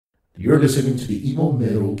You're listening to the Evil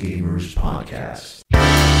Metal Gamers podcast.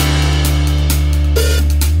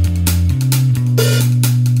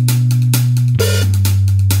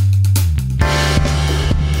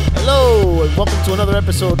 Hello, and welcome to another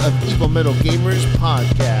episode of Evil Metal Gamers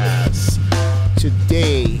podcast.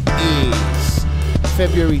 Today is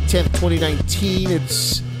February 10th, 2019.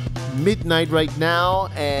 It's midnight right now,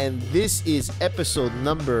 and this is episode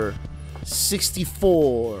number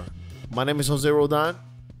 64. My name is Jose Rodan.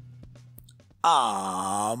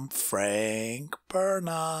 I'm Frank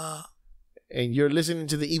Berna. And you're listening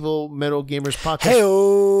to the Evil Metal Gamers podcast.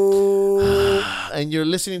 Hey-o! And you're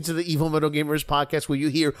listening to the Evil Metal Gamers podcast, where you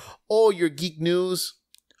hear all your geek news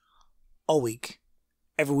All week.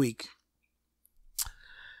 Every week.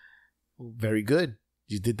 Very good.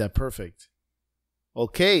 You did that perfect.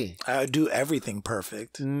 Okay. I do everything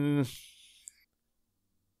perfect. It's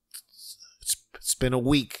been a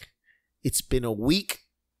week. It's been a week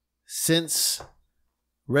since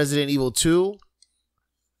Resident Evil 2.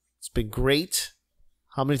 It's been great.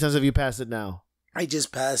 How many times have you passed it now? I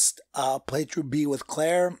just passed playthrough B with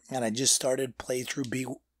Claire, and I just started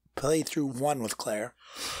playthrough 1 with Claire.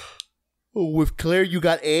 With Claire, you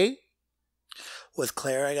got A? With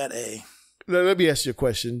Claire, I got A. Let me ask you a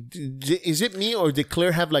question. Is it me, or did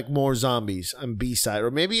Claire have like more zombies on B side? Or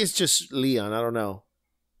maybe it's just Leon. I don't know.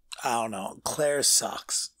 I don't know. Claire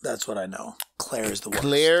sucks. That's what I know. Claire is the worst.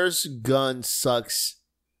 Claire's gun sucks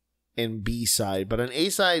in B side, but on A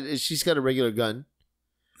side, she's got a regular gun.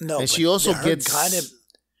 No, and she also gets kind of.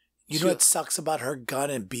 You know what sucks about her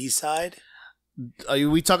gun in B side? Are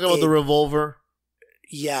we talking about the revolver?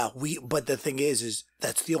 Yeah, but the thing is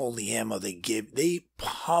that's the only ammo they give. They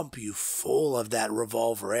pump you full of that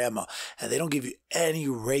revolver ammo, and they don't give you any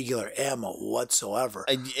regular ammo whatsoever.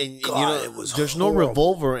 And God, you know, it was there's horrible. no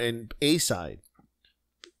revolver in A side.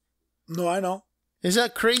 No, I know. Is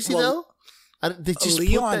that crazy though? They just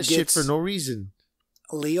put that shit for no reason.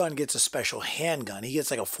 Leon gets a special handgun. He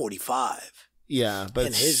gets like a 45. Yeah, but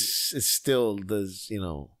it still does, you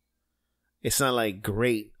know. It's not like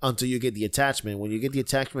great until you get the attachment. When you get the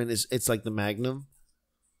attachment, it's like the Magnum.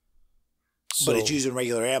 But it's using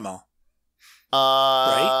regular ammo.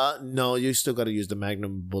 Right? No, you still got to use the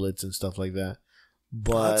Magnum bullets and stuff like that.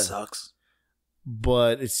 But that sucks.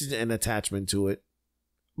 But it's an attachment to it.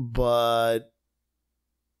 But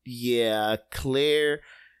yeah, Claire,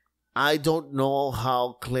 I don't know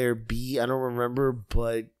how Claire B, I don't remember,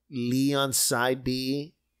 but Leon's side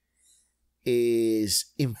B is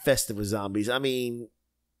infested with zombies. I mean,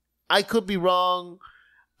 I could be wrong,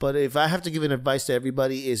 but if I have to give an advice to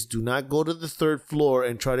everybody, is do not go to the third floor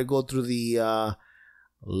and try to go through the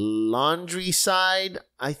laundry side,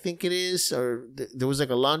 I think it is, or there was like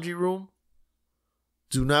a laundry room.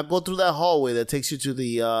 Do not go through that hallway that takes you to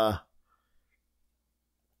the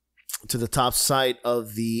top side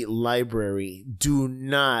of the library. Do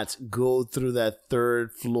not go through that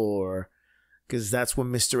third floor, because that's when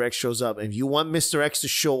Mr. X shows up. And if you want Mr. X to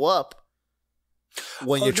show up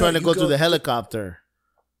when you're trying to go through the helicopter,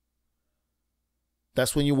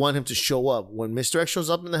 that's when you want him to show up. When Mr. X shows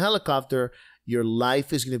up in the helicopter, your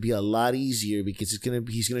life is going to be a lot easier, because he's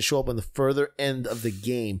going to show up on the further end of the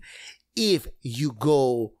game. If you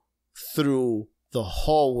go through the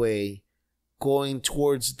hallway going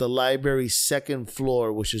towards the library's second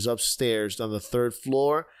floor, which is upstairs on the third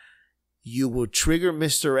floor, you will trigger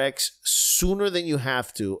Mr. X sooner than you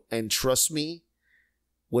have to. And trust me,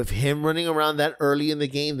 with him running around that early in the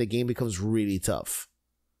game becomes really tough.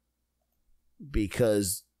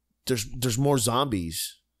 Because there's more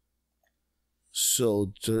zombies.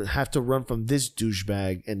 So to have to run from this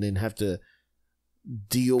douchebag and then have to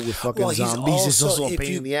deal with fucking zombies is also a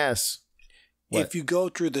pain in the ass. What? If you go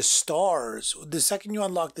through the stars, the second you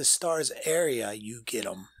unlock the stars area, you get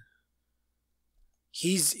him.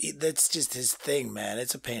 That's just his thing, man.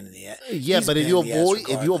 It's a pain in the ass. Yeah, but if you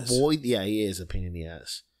avoid, yeah, he is a pain in the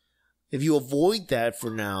ass. If you avoid that for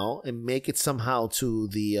now and make it somehow to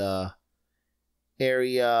the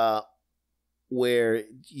area where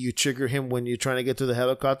you trigger him when you're trying to get to the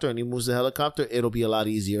helicopter and he moves the helicopter, it'll be a lot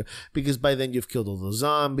easier, because by then you've killed all the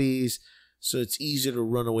zombies, so it's easier to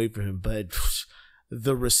run away from him. But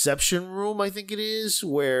the reception room, I think it is,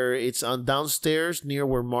 where it's on downstairs near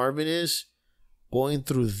where Marvin is, going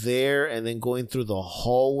through there and then going through the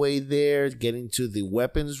hallway there, getting to the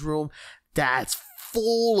weapons room, that's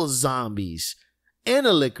full of zombies and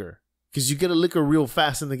a liquor, because you get a liquor real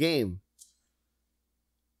fast in the game.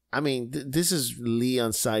 I mean, this is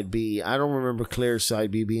Leon's side B. I don't remember Claire's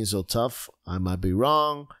side B being so tough. I might be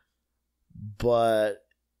wrong, but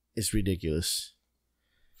it's ridiculous.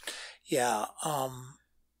 Yeah. I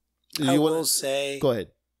will say. Go ahead.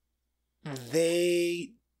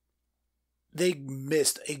 they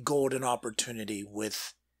missed a golden opportunity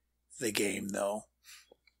with the game, though.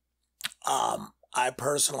 I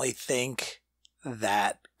personally think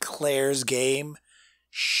that Claire's game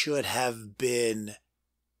should have been,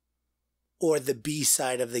 or the B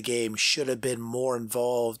side of the game should have been more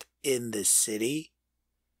involved in the city.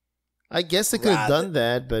 I guess they could have done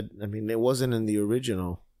that, but I mean, it wasn't in the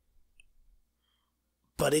original.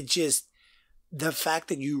 But the fact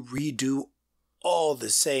that you redo all the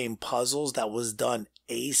same puzzles that was done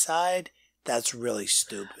A side, that's really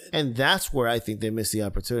stupid. And that's where I think they missed the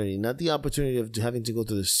opportunity. Not the opportunity of having to go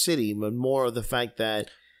to the city, but more of the fact that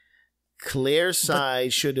Claire's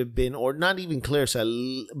side should have been, or not even Claire's side,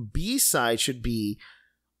 B side should be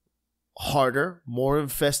harder, more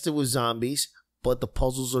infested with zombies, but the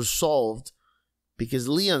puzzles are solved because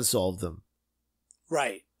Leon solved them.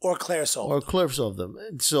 Right. Or Claire solved them.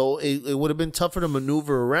 So it would have been tougher to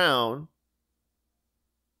maneuver around,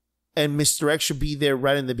 and Mr. X should be there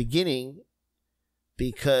right in the beginning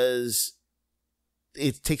because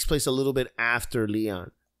it takes place a little bit after Leon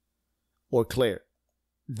or Claire.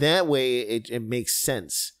 That way it makes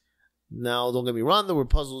sense. Now, don't get me wrong, there were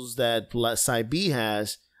puzzles that side B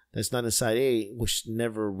has that's not in side A, which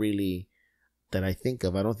never really, that I think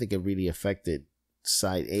of, I don't think it really affected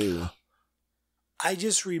side A. I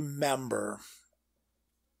just remember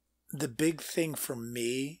the big thing for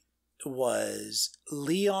me was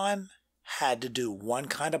Leon had to do one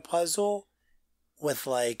kind of puzzle with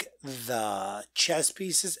like the chess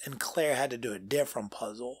pieces, and Claire had to do a different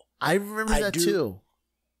puzzle. I remember that too.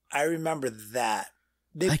 I remember that.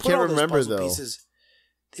 I can't remember though.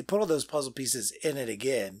 They put all those puzzle pieces in it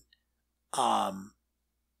again.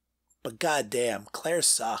 But goddamn, Claire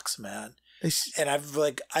sucks, man. And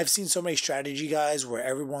I've seen so many strategy guys where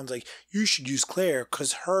everyone's like, you should use Claire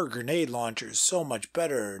because her grenade launcher is so much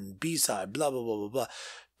better and B-side, blah, blah, blah, blah, blah.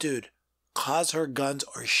 Dude, cause her guns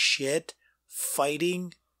are shit.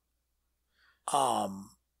 Fighting. I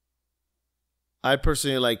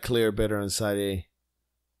personally like Claire better on side A.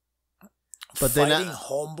 But fighting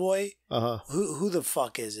Homeboy? Uh-huh. Who the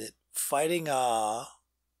fuck is it? Fighting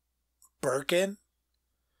Birkin?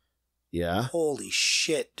 Yeah. Holy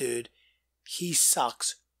shit, dude. He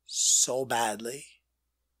sucks so badly.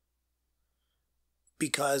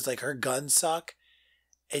 Because like her guns suck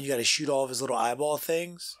and you gotta shoot all of his little eyeball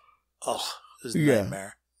things. Oh, this is a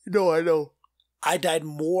nightmare. No, I know. I died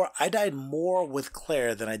more with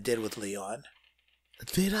Claire than I did with Leon.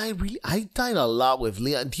 Did I really? I died a lot with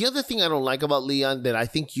Leon. The other thing I don't like about Leon that I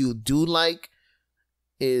think you do like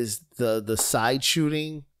is the side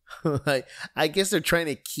shooting. Like, I guess they're trying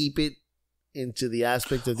to keep it into the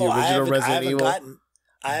aspect of the original Resident Evil.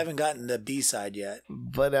 I haven't gotten the B side yet.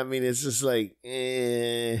 But I mean, it's just like,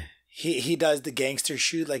 He does the gangster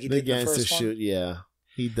shoot like he did the first one. The gangster shoot, yeah,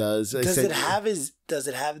 he does. Does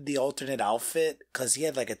it have the alternate outfit? Because he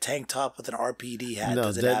had like a tank top with an RPD hat. No,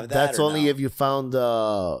 does it have that? That's only if you found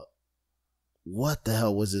what the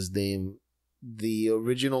hell was his name? The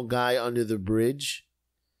original guy under the bridge.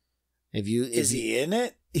 Is he in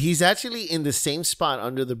it? He's actually in the same spot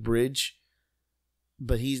under the bridge,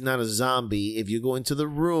 but he's not a zombie. If you go into the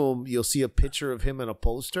room, you'll see a picture of him in a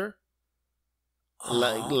poster,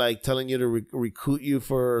 like telling you to recruit you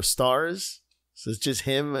for stars. So it's just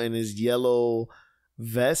him and his yellow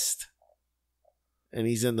vest, and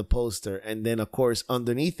he's in the poster. And then, of course,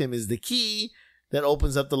 underneath him is the key that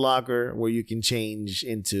opens up the locker where you can change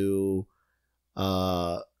into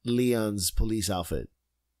Leon's police outfit.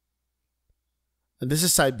 And this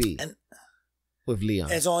is side B with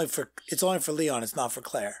Leon. It's only for Leon. It's not for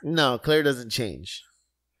Claire. No, Claire doesn't change.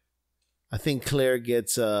 I think Claire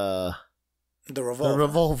gets the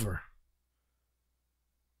revolver.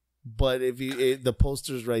 But the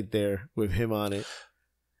poster's right there with him on it.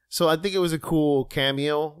 So I think it was a cool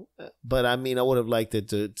cameo. But I mean, I would have liked it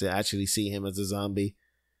to actually see him as a zombie.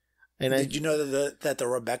 And did you know that the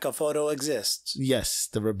Rebecca photo exists? Yes,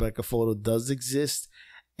 the Rebecca photo does exist.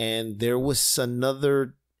 And there was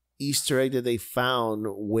another Easter egg that they found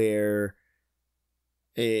where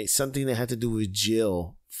something that had to do with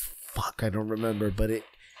Jill. Fuck, I don't remember. But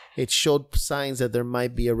it showed signs that there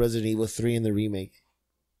might be a Resident Evil 3 in the remake.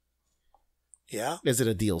 Yeah? Is it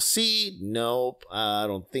a DLC? Nope. I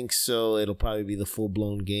don't think so. It'll probably be the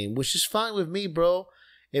full-blown game, which is fine with me, bro.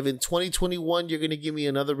 If in 2021 you're going to give me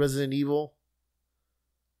another Resident Evil,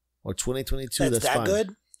 or 2022, that's fine. That's that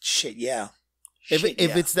good? Shit, yeah.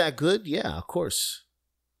 If it's that good, yeah, of course.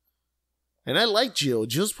 And I like Jill.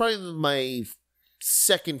 Jill's probably my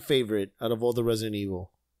second favorite out of all the Resident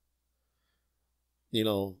Evil. You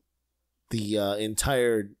know, the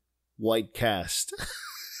entire white cast.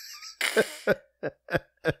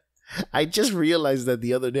 I just realized that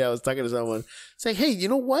the other day. I was talking to someone saying, hey, you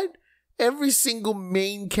know what? Every single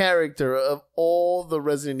main character of all the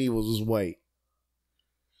Resident Evils was white.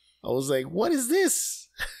 I was like, what is this?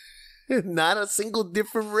 Not a single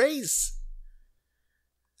different race.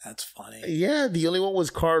 That's funny. Yeah, the only one was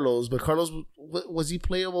Carlos, but Carlos, was he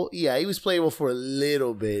playable? Yeah, he was playable for a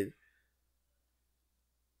little bit.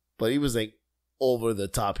 But he was like over the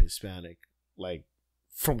top Hispanic, like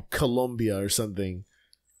from Colombia or something.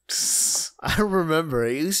 I don't remember.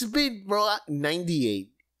 It used to be, bro,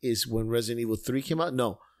 98 is when Resident Evil 3 came out.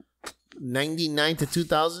 No, 99 to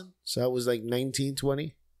 2000. So that was like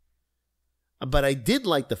 1920. But I did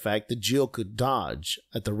like the fact that Jill could dodge.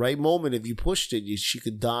 At the right moment, if you pushed it, she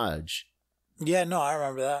could dodge. Yeah, no, I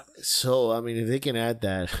remember that. So, I mean, if they can add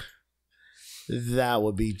that, that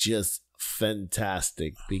would be just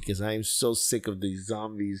fantastic. Because I'm so sick of these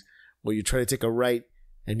zombies where you try to take a right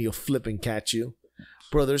and he'll flip and catch you.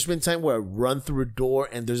 Bro, there's been time where I run through a door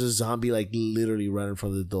and there's a zombie like literally running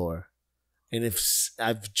from the door. And if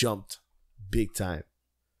I've jumped big time.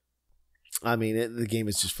 I mean, the game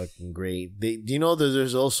is just fucking great. You know,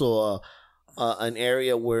 there's also an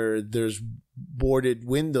area where there's boarded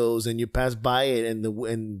windows and you pass by it and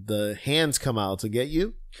the hands come out to get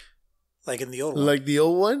you. Like in the old one. Like the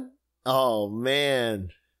old one? Oh, man.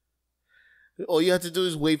 All you have to do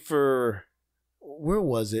is wait for... Where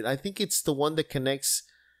was it? I think it's the one that connects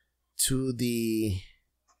to the...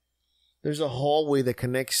 There's a hallway that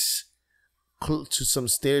connects to some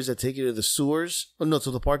stairs that take you to the sewers. Oh, no,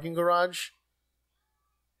 to the parking garage.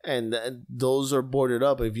 And those are boarded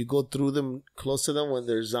up. If you go through them, close to them when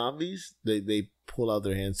they're zombies, they pull out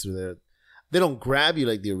their hands through there. They don't grab you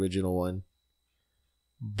like the original one.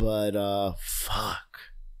 But, fuck.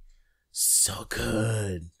 So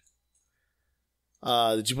good.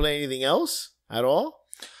 Did you play anything else at all?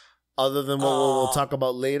 Other than what we'll talk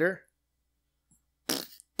about later?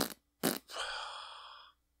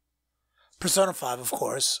 Persona 5, of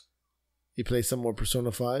course. You play some more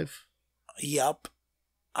Persona 5? Yup.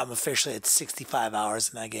 I'm officially at 65 hours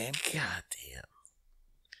in that game. God damn.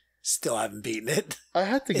 Still haven't beaten it. I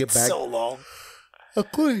had to get back. It's so long.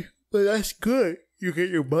 Okay, but that's good. You get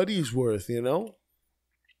your money's worth, you know?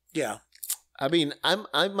 Yeah. I mean,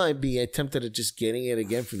 I might be tempted at just getting it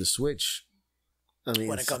again for the Switch. I mean,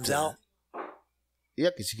 when it comes out? Yeah,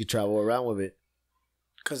 because you could travel around with it.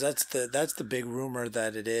 Because that's the big rumor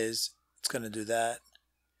that it is. It's going to do that.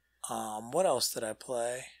 What else did I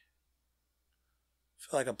play? I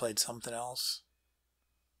feel like I played something else.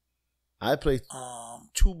 I played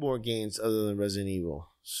 2 more games other than Resident Evil.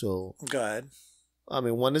 So go ahead. I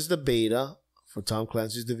mean, one is the beta for Tom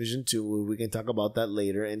Clancy's Division 2. We can talk about that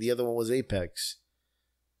later. And the other one was Apex.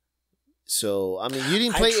 So, I mean, you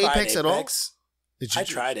didn't play Apex at all? I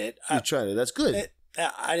tried it. You tried it. That's good.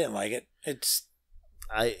 I didn't like it.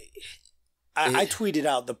 I tweeted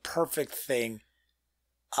out the perfect thing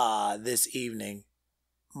this evening.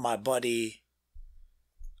 Our buddy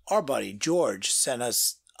George sent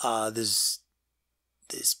us this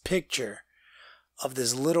picture of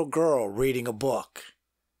this little girl reading a book,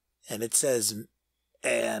 and it says,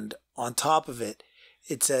 and on top of it,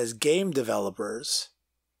 it says game developers,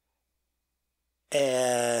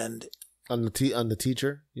 and on the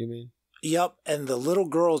teacher, you mean? Yep, and the little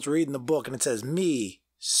girl's reading the book, and it says me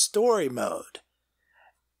story mode,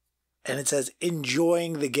 and it says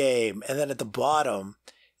enjoying the game, and then at the bottom,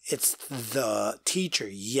 it's the teacher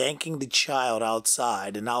yanking the child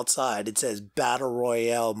outside, and outside it says Battle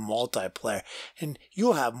Royale multiplayer, and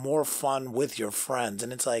you'll have more fun with your friends.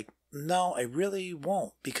 And it's like, no, I really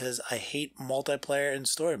won't, because I hate multiplayer and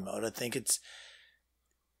story mode. I think it's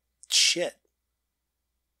shit.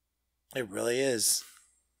 It really is.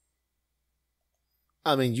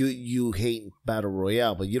 I mean, you hate Battle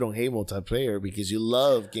Royale, but you don't hate multiplayer because you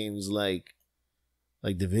love games like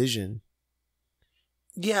Division.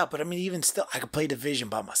 Yeah, but I mean, even still, I could play Division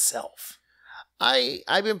by myself.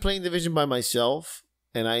 I've been playing Division by myself,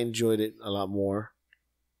 and I enjoyed it a lot more.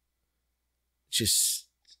 Just,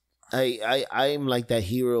 I'm like that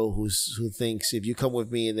hero who thinks if you come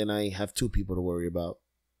with me, then I have 2 people to worry about.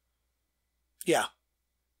 Yeah.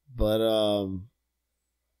 But,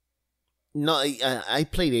 no, I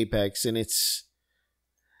played Apex, and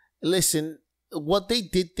listen, what they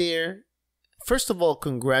did there. First of all,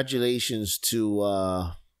 congratulations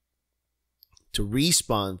to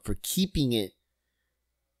Respawn for keeping it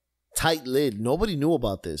tight-lid. Nobody knew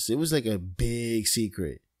about this. It was like a big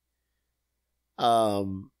secret.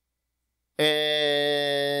 And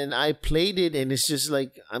I played it, and it's just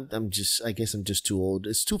like I guess I'm just too old.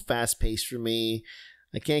 It's too fast-paced for me.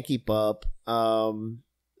 I can't keep up.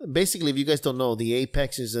 basically, if you guys don't know, the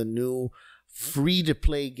Apex is a new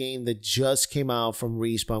free-to-play game that just came out from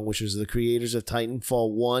Respawn, which is the creators of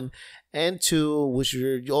Titanfall 1 and 2, which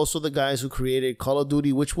are also the guys who created Call of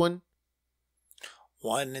Duty. Which one?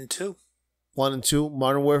 1 and 2. 1 and 2,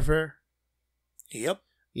 Modern Warfare? Yep.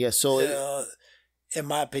 Yeah, so... in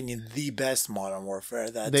my opinion, the best Modern Warfare.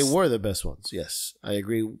 They were the best ones, yes. I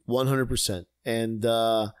agree 100%. And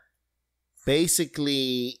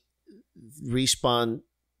basically, Respawn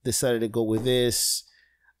decided to go with this.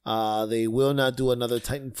 They will not do another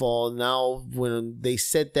Titanfall. Now, when they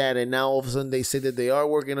said that, and now all of a sudden they say that they are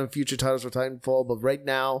working on future titles for Titanfall, but right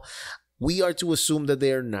now, we are to assume that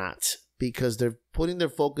they are not, because they're putting their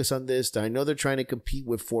focus on this. I know they're trying to compete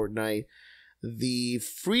with Fortnite. The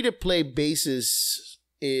free-to-play basis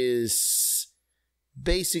is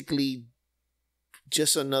basically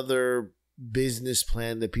just another business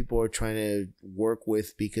plan that people are trying to work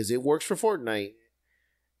with because it works for Fortnite.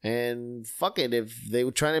 And fuck it, if they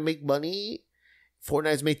were trying to make money,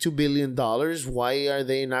 Fortnite's made $2 billion. Why are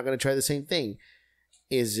they not going to try the same thing?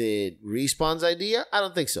 Is it Respawn's idea? I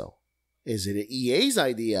don't think so. Is it EA's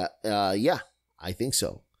idea? Yeah, I think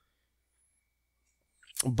so.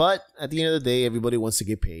 But at the end of the day, everybody wants to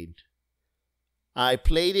get paid. I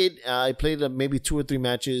played it. I played maybe 2 or 3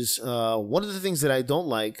 matches. One of the things that I don't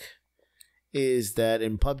like is that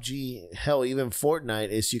in PUBG, hell, even Fortnite,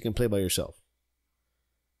 is you can play by yourself.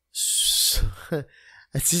 So,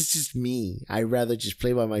 it's just me. I'd rather just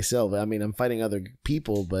play by myself. I mean, I'm fighting other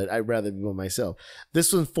people, but I'd rather be by myself.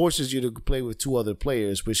 This one forces you to play with 2 other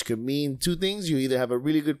players, which could mean 2 things. You either have a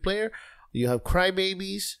really good player, you have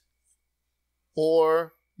crybabies,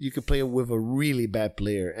 or you could play with a really bad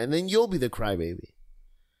player, and then you'll be the crybaby.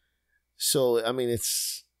 So, I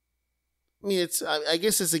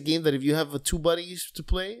guess it's a game that if you have 2 buddies to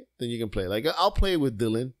play, then you can play. Like, I'll play with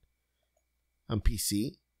Dylan on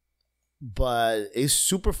PC. But it's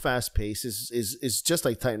super fast paced. It's just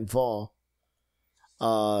like Titanfall.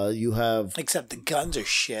 You have except the guns are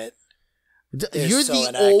shit. You're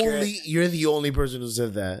the only person who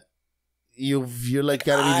said that. You're like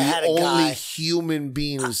gotta be the only human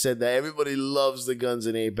being who said that. Everybody loves the guns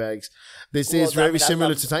in Apex. They say it's very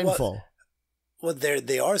similar to Titanfall. Well,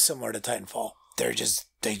 they are similar to Titanfall. They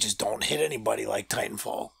just don't hit anybody like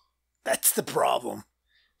Titanfall. That's the problem.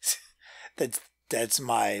 That's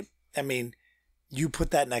my. I mean, you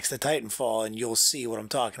put that next to Titanfall and you'll see what I'm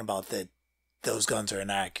talking about, that those guns are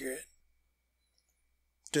inaccurate.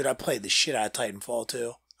 Dude, I played the shit out of Titanfall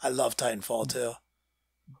 2. I love Titanfall 2.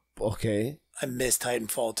 Okay. I miss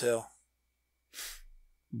Titanfall 2.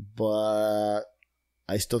 But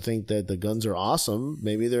I still think that the guns are awesome.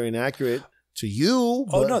 Maybe they're inaccurate to you.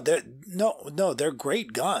 Oh, no, they're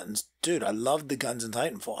great guns. Dude, I loved the guns in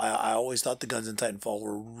Titanfall. I always thought the guns in Titanfall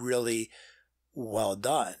were really well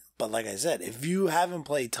done. But like I said, if you haven't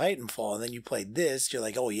played Titanfall and then you played this, you're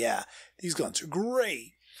like, oh yeah, these guns are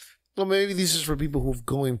great. Well, maybe this is for people who've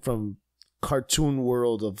going from cartoon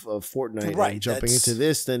world of Fortnite and jumping into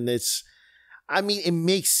this. Then it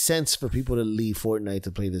makes sense for people to leave Fortnite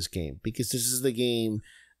to play this game, because this is the game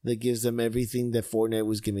that gives them everything that Fortnite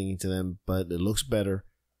was giving to them, but it looks better,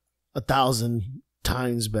 1,000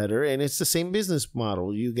 times better, and it's the same business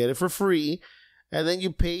model. You get it for free, and then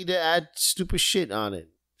you pay to add stupid shit on it.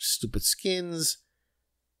 Stupid skins,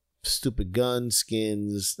 stupid gun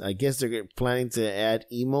skins. I guess they're planning to add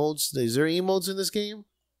emotes. Is there emotes in this game?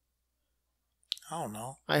 I don't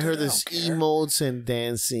know. I heard there's emotes and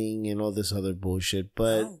dancing and all this other bullshit,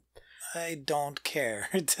 but I don't care.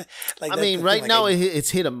 Right now it's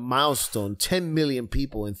hit a milestone. 10 million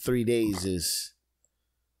people in 3 days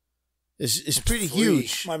is pretty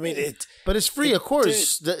huge. I mean, but it's free, of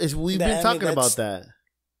course. We've been talking about that.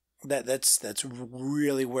 That's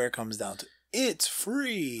really where it comes down to. It's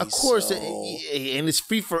free, of course, so. And it's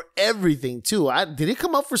free for everything too. Did it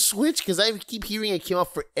come out for Switch? Because I keep hearing it came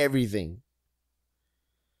out for everything.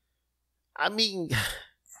 I mean,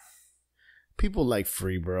 people like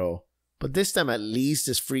free, bro. But this time, at least,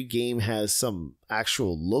 this free game has some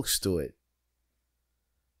actual looks to it.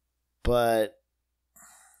 But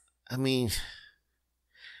I mean,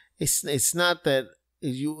 it's not that.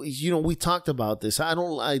 We talked about this.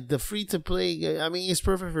 The free to play. I mean, it's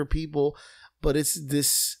perfect for people, but is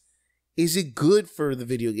it good for the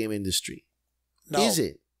video game industry? No. Is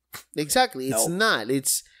it? Exactly. It's No. not.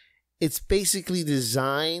 It's basically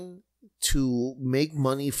designed to make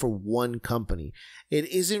money for one company. It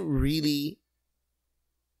isn't really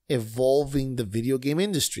evolving the video game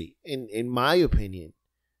industry, in my opinion.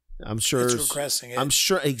 I'm sure it's regressing it. I'm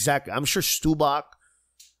sure Stubach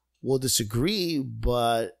will disagree,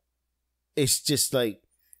 but it's just like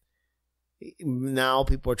Now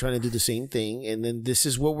people are trying to do the same thing, and then this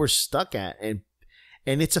is where we're stuck at, and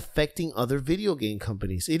it's affecting other video game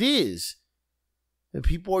companies. It is. And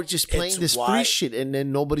people are just playing this free shit, and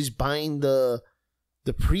then nobody's buying the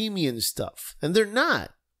premium stuff. And they're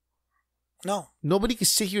not. No. Nobody can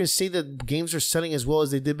sit here and say that games are selling as well as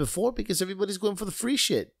they did before because everybody's going for the free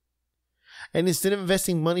shit. And instead of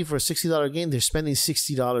investing money for a $60 game, they're spending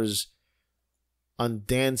 $60 on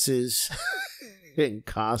dances and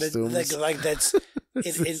costumes. Like that's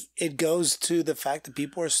it goes to the fact that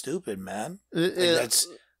people are stupid, man. And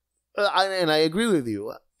I agree with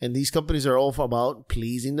you. And these companies are all about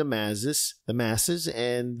pleasing the masses.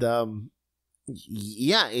 And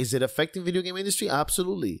is it affecting video game industry?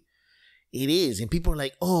 Absolutely. It is. And people are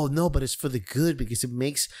like, oh, no, but it's for the good because it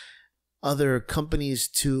makes other companies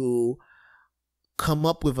to come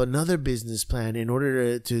up with another business plan in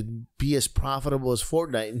order to be as profitable as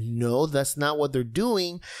Fortnite. No, that's not what they're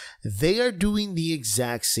doing. They are doing the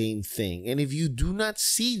exact same thing. And if you do not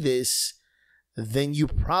see this, then you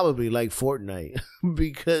probably like Fortnite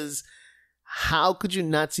because how could you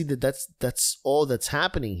not see that that's all that's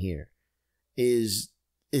happening here is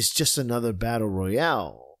just another battle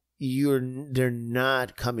royale. They're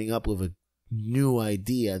not coming up with a new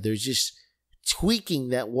idea. They're just tweaking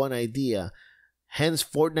that one idea. Hence,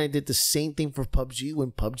 Fortnite did the same thing for PUBG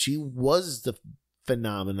when PUBG was the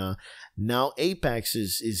phenomena. Now Apex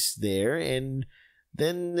is there, and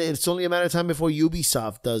then it's only a matter of time before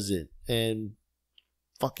Ubisoft does it. And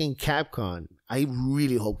fucking Capcom. I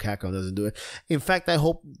really hope Capcom doesn't do it. In fact, I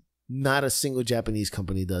hope not a single Japanese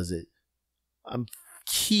company does it. I'm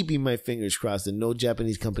keeping my fingers crossed that no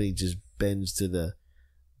Japanese company just bends to the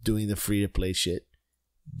doing the free-to-play shit.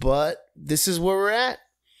 But this is where we're at.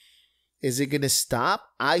 Is it going to stop?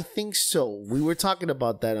 I think so. We were talking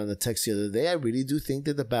about that on the text the other day. I really do think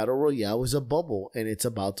that the Battle Royale is a bubble and it's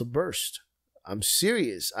about to burst. I'm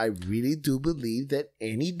serious. I really do believe that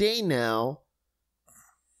any day now,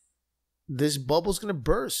 this bubble's going to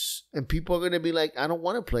burst and people are going to be like, I don't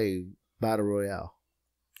want to play Battle Royale.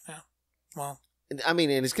 Yeah. Well, I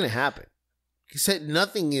mean, and it's going to happen. He said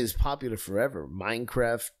nothing is popular forever.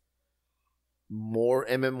 Minecraft, more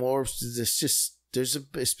MMOs, it's just, there's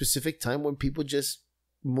a specific time when people just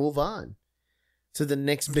move on to the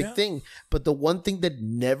next big thing. But the one thing that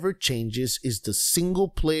never changes is the single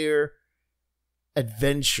player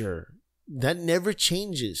adventure. That never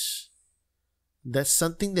changes. That's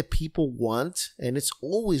something that people want, and it's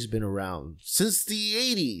always been around since the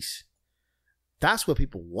 80s. That's what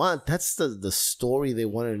people want. That's the story they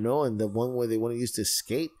want to know, and the one where they want to use to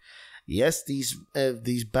escape. Yes, these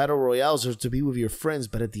battle royales are to be with your friends,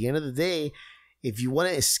 but at the end of the day, if you want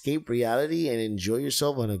to escape reality and enjoy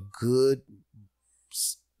yourself on a good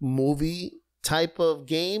movie type of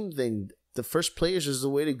game, then the first players is the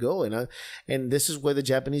way to go. And this is where the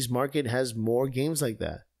Japanese market has more games like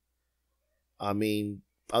that. I mean,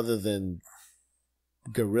 other than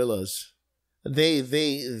Guerrillas,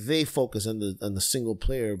 they focus on the single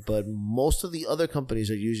player, but most of the other companies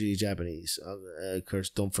are usually Japanese. Of course,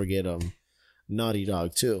 don't forget Naughty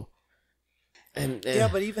Dog too. And yeah,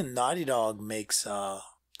 but even Naughty Dog makes the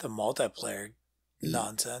multiplayer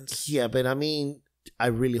nonsense. Yeah, but I mean, I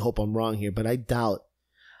really hope I'm wrong here, but I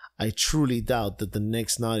truly doubt that the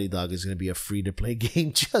next Naughty Dog is going to be a free-to-play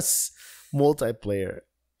game, just multiplayer.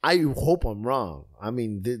 I hope I'm wrong. I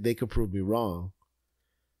mean, they could prove me wrong,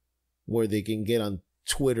 where they can get on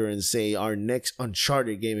Twitter and say our next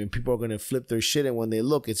Uncharted game, and people are going to flip their shit, and when they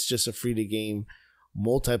look, it's just a free-to-game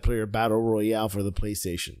multiplayer battle royale for the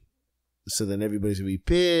PlayStation. So then everybody's going to be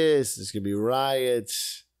pissed. There's going to be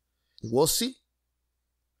riots. We'll see.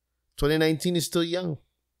 2019 is still young.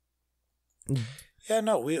 Yeah,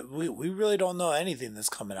 no, we really don't know anything that's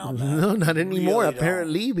coming out, man. No, not anymore, really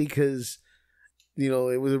apparently, because, it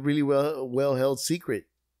was a really well-held secret.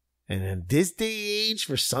 And in this day and age,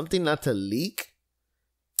 for something not to leak?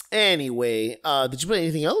 Anyway, did you play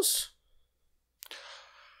anything else?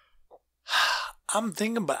 I'm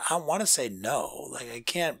thinking, but I want to say no. Like, I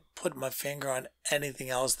can't put my finger on anything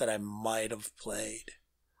else that I might have played.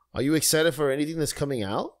 Are you excited for anything that's coming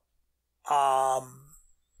out? What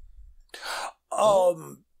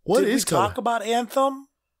did we talk about Anthem?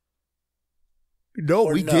 No,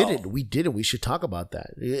 we didn't. We didn't. We should talk about that.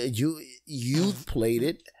 You've played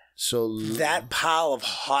it, so that pile of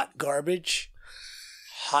hot garbage.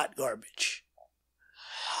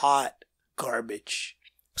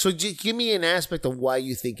 So give me an aspect of why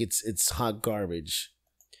you think it's hot garbage.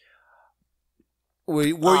 Were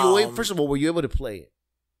you first of all, were you able to play it?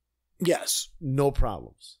 Yes. No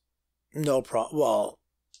problems. No problem. Well,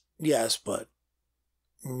 yes, but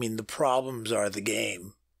I mean the problems are the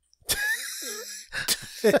game.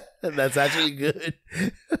 That's actually good.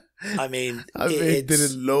 I mean, did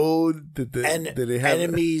it load? Did it have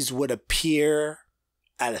enemies would appear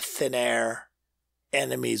out of thin air.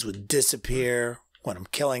 Enemies would disappear when I'm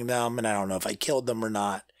killing them, and I don't know if I killed them or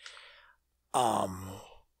not.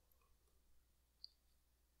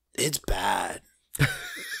 It's bad.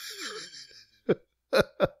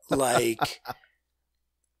 Like,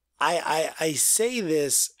 I say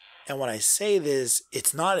this, and when I say this,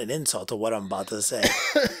 it's not an insult to what I'm about to say.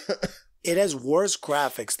 It has worse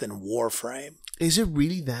graphics than Warframe. Is it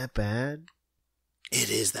really that bad? It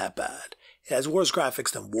is that bad. It has worse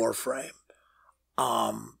graphics than Warframe.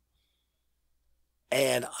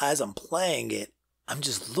 And as I'm playing it, I'm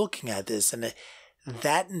just looking at this, and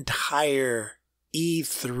that entire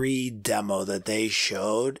E3 demo that they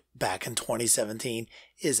showed back in 2017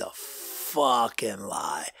 is a fucking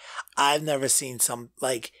lie. I've never seen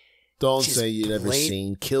Don't say you've never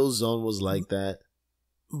seen. Killzone was like that.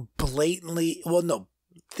 Blatantly. Well, no.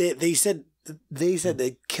 They said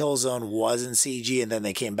that Killzone wasn't CG, and then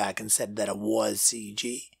they came back and said that it was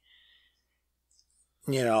CG.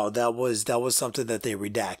 You know, that was something that they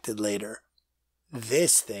redacted later.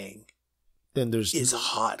 This thing is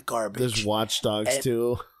hot garbage. There's Watch Dogs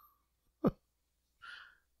too.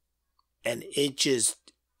 And it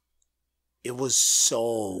was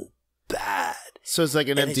so bad. So it's like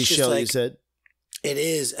an empty shell, you said? It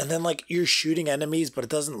is. And then you're shooting enemies, but it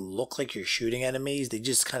doesn't look like you're shooting enemies. They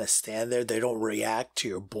just kind of stand there. They don't react to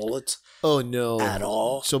your bullets. Oh, no. At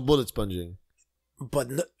all. So bullet sponging. But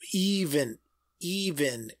even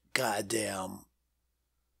goddamn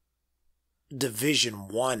Division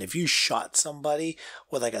 1, if you shot somebody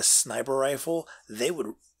with a sniper rifle, they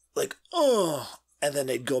would and then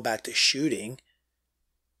they'd go back to shooting.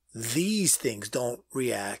 These things don't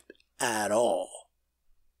react at all.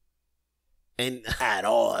 And at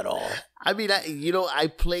all. I mean, I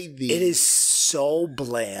played the... It is so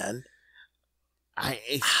bland.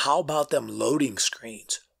 How about them loading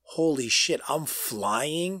screens? Holy shit, I'm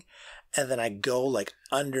flying, and then I go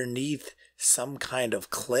underneath some kind of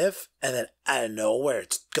cliff, and then out of nowhere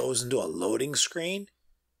it goes into a loading screen.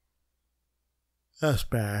 That's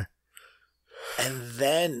bad. And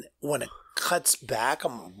then when it cuts back,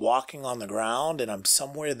 I'm walking on the ground, and I'm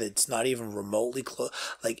somewhere that's not even remotely close.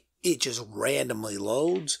 It just randomly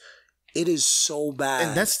loads. It is so bad.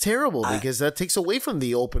 And that's terrible because that takes away from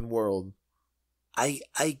the open world. I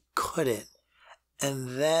couldn't.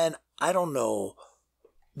 And then, I don't know,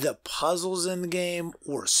 the puzzles in the game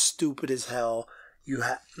were stupid as hell.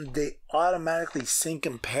 They automatically sync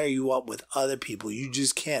and pair you up with other people. You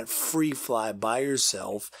just can't free fly by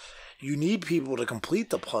yourself. You need people to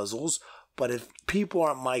complete the puzzles, but if people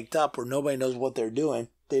aren't mic'd up or nobody knows what they're doing,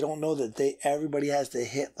 they don't know that everybody has to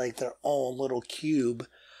hit their own little cube.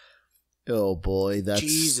 Oh boy, that's...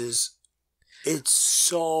 Jesus. It's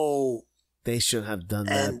so... They should have done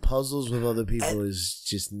that. Puzzles with other people is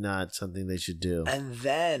just not something they should do. And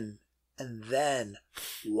then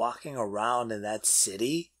walking around in that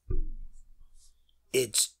city,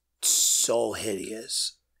 it's so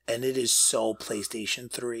hideous. And it is so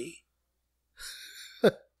PlayStation 3.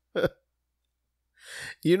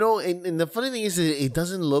 And the funny thing is that it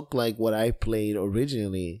doesn't look like what I played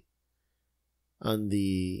originally on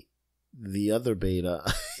the other beta.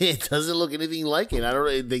 It doesn't look anything like it. I don't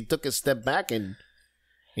know. They took a step back and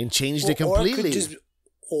changed it completely.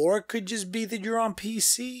 Or it could just be that you're on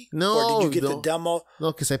PC. No, or did you get the demo?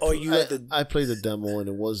 No, because I played the demo and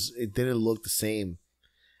it didn't look the same.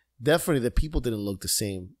 Definitely, the people didn't look the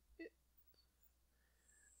same.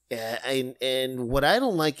 And what I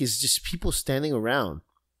don't like is just people standing around,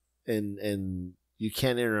 and you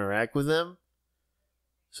can't interact with them.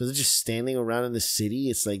 So they're just standing around in the city.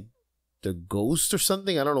 It's like they're ghosts or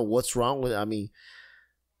something. I don't know what's wrong with it. I mean,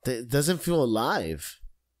 it doesn't feel alive.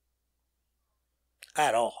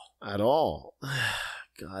 At all.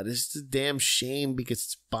 God, it's a damn shame because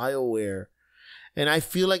it's BioWare. And I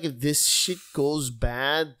feel like if this shit goes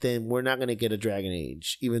bad, then we're not going to get a Dragon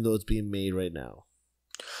Age, even though it's being made right now.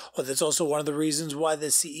 Well, that's also one of the reasons why the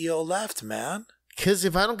CEO left, man. Because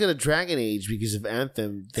if I don't get a Dragon Age because of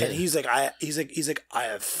Anthem, then... And he's like, I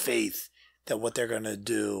have faith that what they're gonna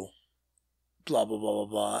do, blah blah blah blah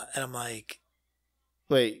blah. And I'm like,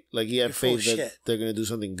 wait, he had faith that they're gonna do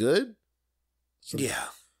something good? Yeah.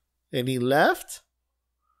 And he left?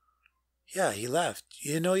 Yeah, he left.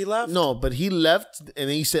 You didn't know he left? No, but he left, and then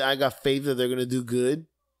he said, I got faith that they're gonna do good.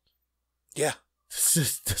 Yeah. This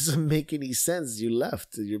just doesn't make any sense. You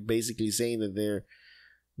left. You're basically saying that they're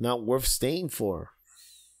not worth staying for.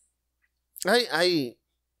 I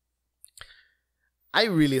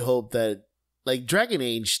really hope that like Dragon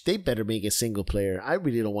Age, they better make it single player. I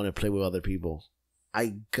really don't want to play with other people.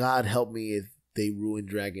 God help me if they ruin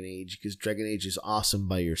Dragon Age, because Dragon Age is awesome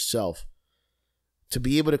by yourself. To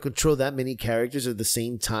be able to control that many characters at the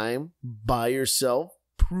same time by yourself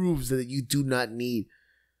proves that you do not need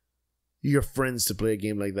your friends to play a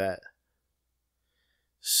game like that.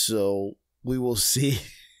 So we will see.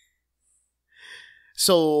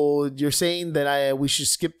 So you're saying that we should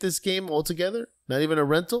skip this game altogether? Not even a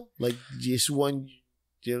rental? Like just one,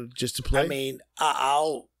 just to play? I mean,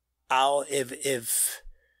 I'll if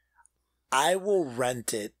I will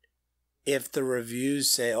rent it if the reviews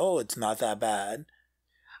say, "Oh, it's not that bad."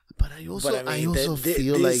 But I also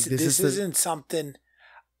feel like this isn't something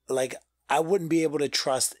like I wouldn't be able to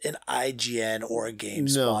trust an IGN or a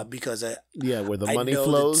GameSpot because where the money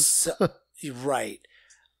flows. Right.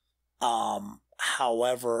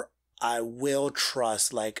 However, I will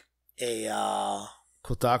trust like a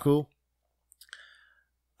Kotaku.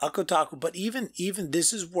 A Kotaku, but even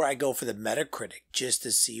this is where I go for the Metacritic just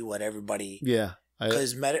to see what everybody. Yeah,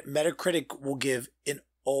 because Metacritic will give an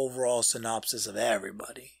overall synopsis of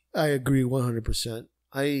everybody. I agree 100%.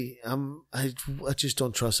 I just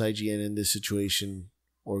don't trust IGN in this situation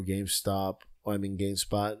or GameStop.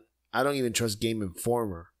 GameSpot. I don't even trust Game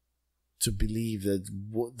Informer to believe that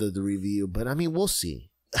the review. But I mean, we'll see.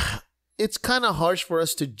 It's kind of harsh for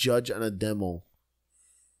us to judge on a demo.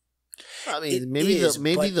 I mean, maybe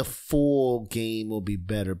the full game will be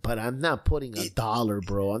better, but I'm not putting $1,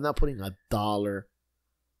 bro. I'm not putting $1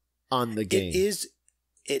 on the game.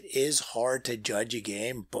 It is hard to judge a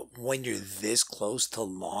game, but when you're this close to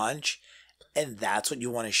launch, and that's what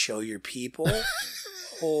you want to show your people,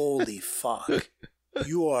 holy fuck.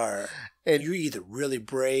 You're either really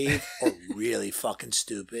brave or really fucking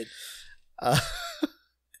stupid.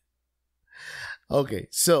 Okay,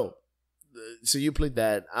 so you played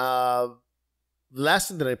that. The last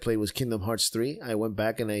thing that I played was Kingdom Hearts 3. I went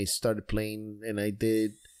back and I started playing, and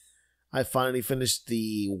I finally finished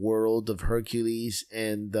the World of Hercules,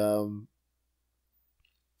 and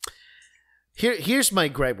here's my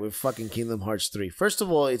gripe with fucking Kingdom Hearts 3. First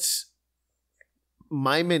of all,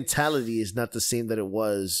 my mentality is not the same that it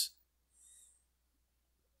was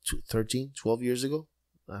 12 years ago.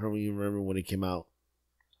 I don't even remember when it came out.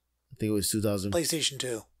 I think it was 2000. PlayStation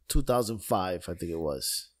 2. 2005, I think it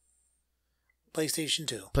was. PlayStation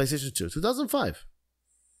 2. 2005.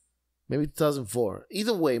 Maybe 2004.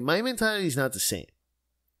 Either way, my mentality is not the same.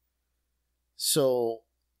 So,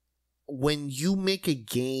 when you make a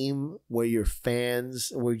game where you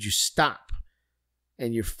stop,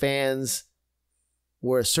 and your fans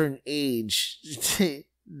were a certain age,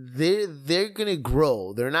 they're gonna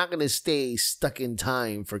grow. They're not gonna stay stuck in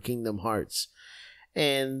time for Kingdom Hearts.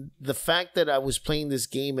 And the fact that I was playing this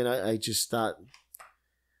game and I just thought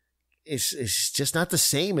it's just not the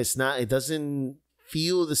same. It doesn't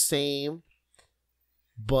feel the same.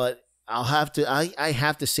 But I have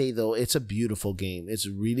to say though, it's a beautiful game. It's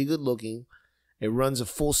really good looking. It runs a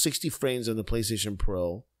full 60 frames on the PlayStation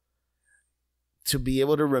Pro. To be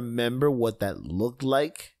able to remember what that looked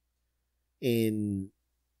like from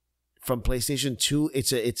PlayStation 2,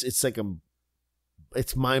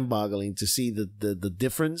 it's mind-boggling to see the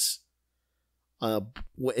difference,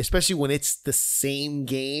 especially when it's the same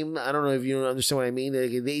game. I don't know if you understand what I mean.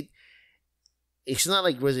 It's not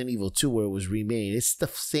like Resident Evil 2 where it was remade. It's the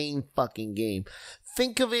same fucking game.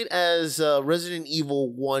 Think of it as Resident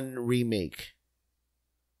Evil 1 remake.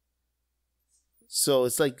 So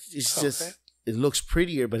it's like just it looks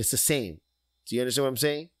prettier, but it's the same. Do you understand what I'm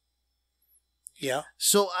saying? Yeah.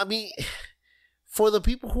 So I mean, for the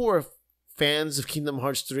people who are fans of Kingdom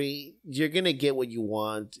Hearts 3, you're going to get what you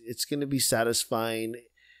want. It's going to be satisfying.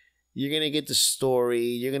 You're going to get the story.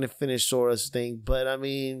 You're going to finish Sora's thing. But, I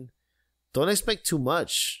mean, don't expect too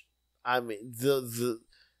much. I mean,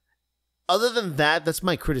 other than that, that's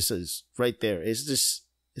my criticism right there. It's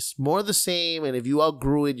more the same. And if you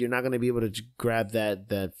outgrew it, you're not going to be able to grab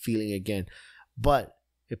that feeling again. But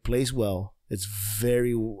it plays well. It's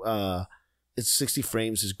it's 60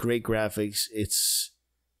 frames. It's great graphics.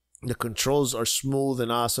 The controls are smooth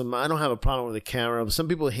and awesome. I don't have a problem with the camera. Some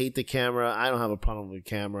people hate the camera. I don't have a problem with the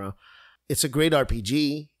camera. It's a great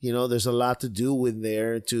RPG. There's a lot to do in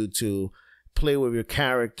there to play with your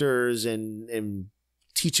characters and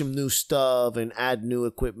teach them new stuff and add new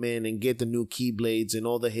equipment and get the new keyblades and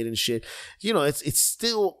all the hidden shit. It's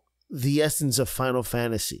still the essence of Final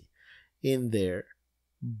Fantasy in there,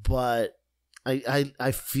 but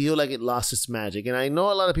I feel like it lost its magic. And I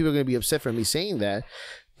know a lot of people are going to be upset for me saying that.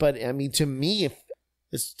 But, I mean, to me,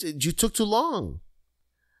 you took too long.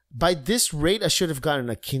 By this rate, I should have gotten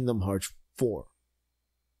a Kingdom Hearts 4.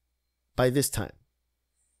 by this time.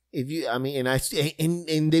 If you, I mean,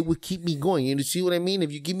 and they would keep me going. You see what I mean?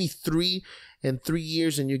 If you give me 3 and 3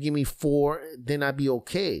 years and you give me 4, then I'd be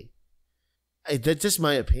okay. That's just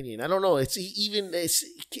my opinion. I don't know. It's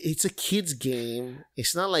a kid's game.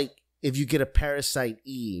 It's not like if you get a Parasite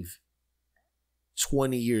Eve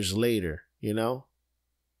 20 years later, you know?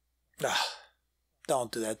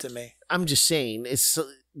 Don't do that to me. I'm just saying,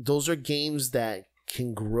 those are games that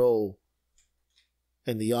can grow,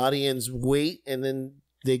 and the audience wait, and then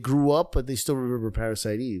they grew up, but they still remember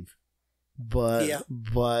Parasite Eve. But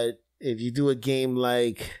if you do a game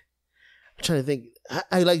like, I'm trying to think,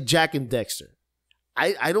 I like Jak and Daxter.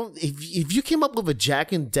 I don't, if you came up with a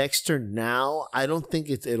Jak and Daxter now, I don't think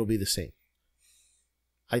it'll be the same.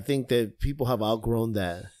 I think that people have outgrown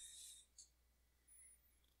that,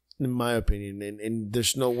 in my opinion, and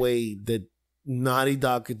there's no way that Naughty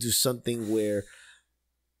Dog could do something where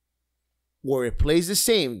it plays the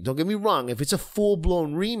same. Don't get me wrong. If it's a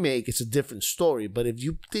full-blown remake, it's a different story. But if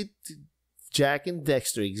you did Jak and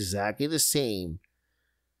Daxter exactly the same,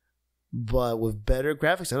 but with better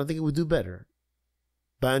graphics, I don't think it would do better.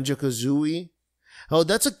 Banjo-Kazooie. Oh,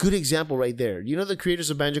 that's a good example right there. You know the creators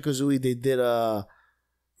of Banjo-Kazooie, they did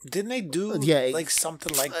Didn't they do like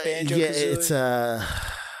something like Banjo-Kazooie? Yeah, it's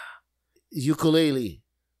Ukulele.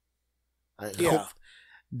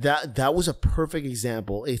 That was a perfect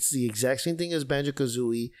example. It's the exact same thing as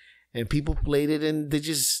Banjo-Kazooie, and people played it and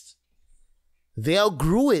they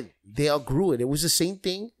outgrew it. It was the same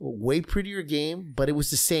thing, way prettier game, but it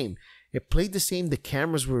was the same. It played the same. The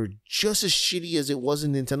cameras were just as shitty as it was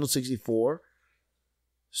in Nintendo 64.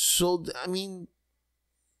 So, I mean,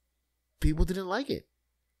 people didn't like it.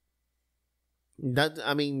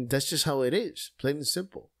 That's just how it is, plain and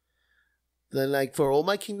simple. Then, like, for all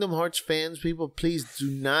my Kingdom Hearts fans, people, please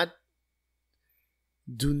do not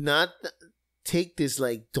take this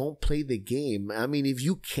like, don't play the game. I mean, if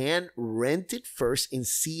you can, rent it first and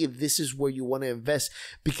see if this is where you want to invest,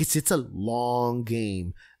 because it's a long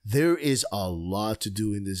game. There is a lot to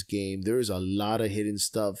do in this game. There is a lot of hidden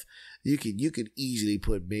stuff. You could easily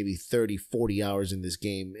put maybe 30, 40 hours in this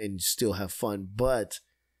game and still have fun, but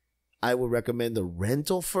I would recommend the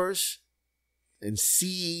rental first and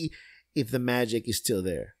see if the magic is still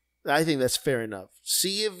there. I think that's fair enough.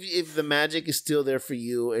 See if the magic is still there for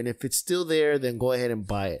you, and if it's still there, then go ahead and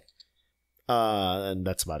buy it. And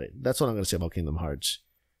that's about it. That's what I'm going to say about Kingdom Hearts.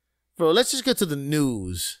 Bro, let's just get to the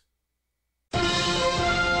news.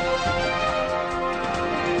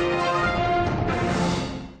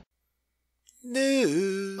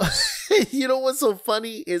 News. You know what's so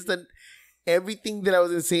funny is that everything that I was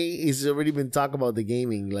going to say is already been talked about the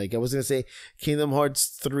gaming. Like, I was going to say Kingdom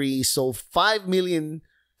Hearts 3 sold 5 million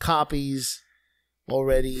copies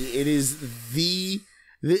already. It is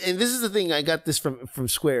and this is the thing, I got this from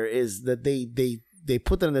Square, is that they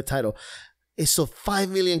put that in the title. It sold 5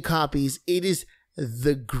 million copies. It is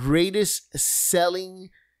the greatest selling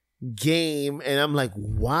game. And I'm like,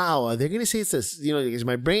 wow, are they going to say it's this? You know, because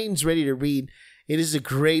my brain's ready to read. It is the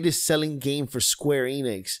greatest selling game for Square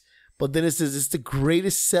Enix. But then it says it's the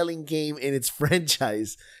greatest selling game in its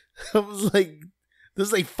franchise. I was like,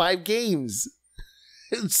 there's like 5 games.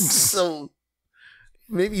 So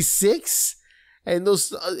maybe 6? And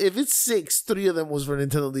those, if it's 6, 3 of them was for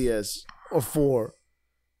Nintendo DS, or 4.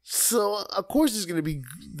 So of course it's going to be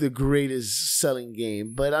the greatest selling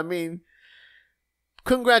game. But I mean,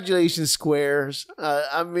 congratulations, Squares.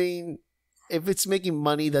 I mean, if it's making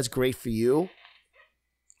money, that's great for you.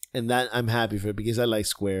 And that I'm happy for it, because I like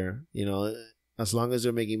Square. You know, as long as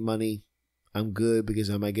they're making money, I'm good, because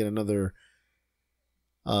I might get another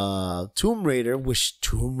Tomb Raider, which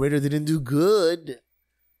Tomb Raider didn't do good.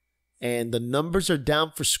 And the numbers are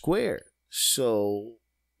down for Square. So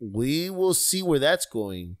we will see where that's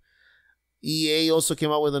going. EA also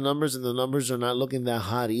came out with the numbers, and the numbers are not looking that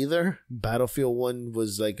hot either. Battlefield 1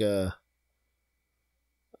 was like a...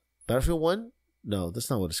 Battlefield 1? No, that's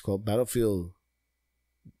not what it's called. Battlefield...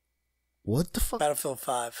 What the fuck? Battlefield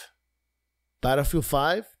 5. Battlefield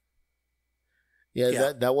 5?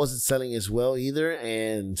 Yeah. That wasn't selling as well either,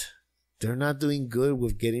 and they're not doing good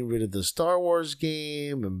with getting rid of the Star Wars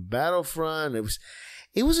game and Battlefront.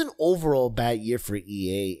 It was an overall bad year for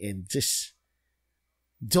EA, and just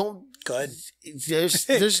don't... Good.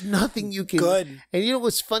 There's nothing you can... Good. And you know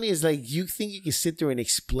what's funny is, like, you think you can sit there and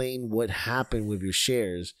explain what happened with your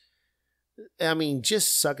shares. I mean,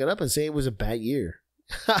 just suck it up and say it was a bad year.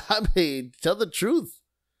 I mean, tell the truth.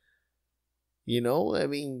 You know, I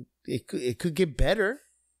mean, it could get better.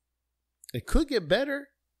 It could get better.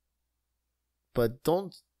 But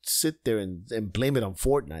don't sit there and blame it on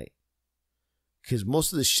Fortnite. Because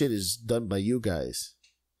most of the shit is done by you guys.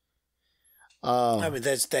 I mean,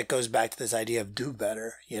 that goes back to this idea of do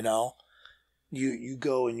better. You know, you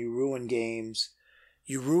go and you ruin games.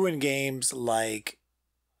 You ruin games like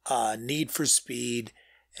Need for Speed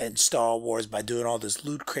and Star Wars by doing all this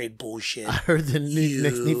loot crate bullshit. I heard the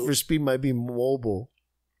next Need for Speed might be mobile.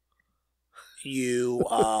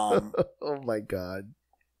 Oh my God.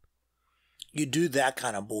 You do that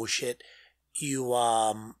kind of bullshit.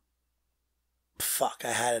 Fuck,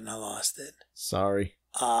 I had it and I lost it. Sorry.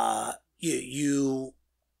 You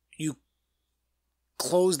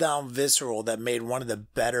closed down Visceral that made one of the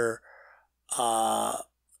better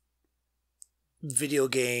video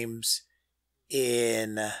games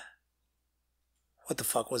in what the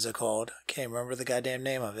fuck was it called? I can't remember the goddamn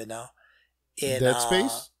name of it now. In Dead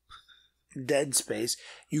Space? Dead Space.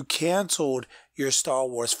 You canceled your Star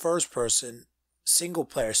Wars first person single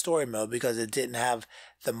player story mode because it didn't have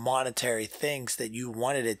the monetary things that you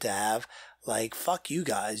wanted it to have. Like, fuck you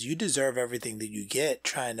guys. You deserve everything that you get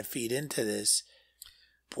trying to feed into this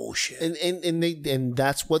bullshit. And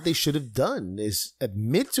that's what they should have done, is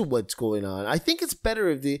admit to what's going on. I think it's better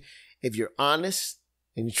if you're honest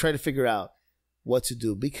and you try to figure out what to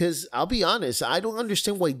do. Because I'll be honest, I don't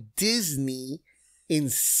understand why Disney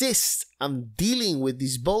insists on dealing with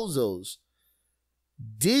these bozos.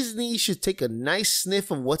 Disney should take a nice sniff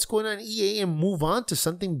of what's going on at EA and move on to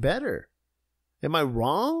something better. Am I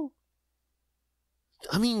wrong?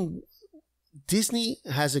 I mean, Disney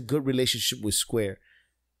has a good relationship with Square.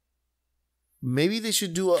 Maybe they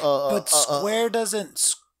should do but Square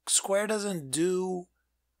doesn't do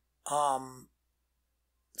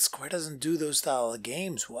Square doesn't do those style of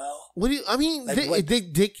games well. What do you? I mean, like, they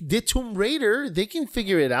did Tomb Raider. They can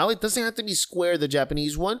figure it out. It doesn't have to be Square, the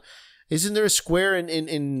Japanese one. Isn't there a Square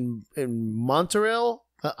in Montreal?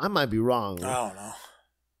 I might be wrong. I don't know.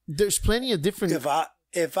 There's plenty of different.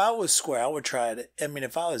 If I was Square, I would try to. I mean,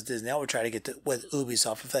 if I was Disney, I would try to get with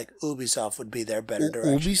Ubisoft. I feel like Ubisoft would be their better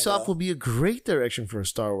direction. Ubisoft would be a great direction for a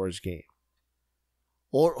Star Wars game.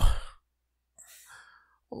 Or,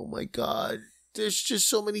 oh my God, there's just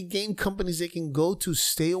so many game companies they can go to.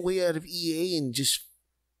 Stay away out of EA and just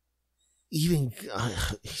even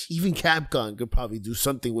Capcom could probably do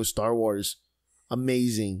something with Star Wars.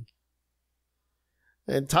 Amazing.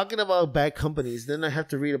 And talking about bad companies, then I have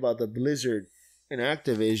to read about the Blizzard and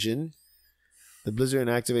Activision. The Blizzard and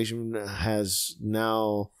Activision has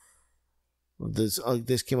now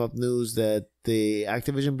this came up news that the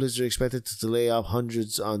Activision Blizzard expected to lay off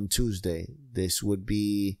hundreds on Tuesday. This would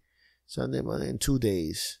be Sunday, Monday, in 2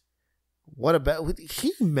 days. What about? Can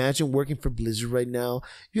you imagine working for Blizzard right now?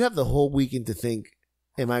 You have the whole weekend to think,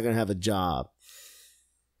 am I going to have a job?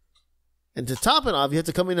 And to top it off, you have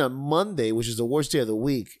to come in on Monday, which is the worst day of the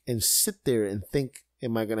week, and sit there and think,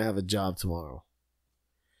 am I going to have a job tomorrow?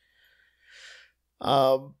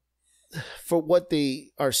 For what they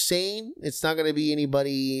are saying, it's not going to be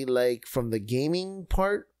anybody like from the gaming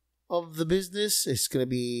part of the business. It's going to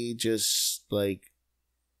be just like,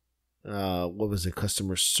 what was it?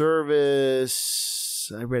 Customer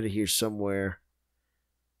service. I read it here somewhere.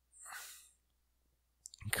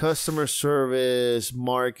 Customer service,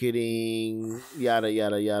 marketing, yada,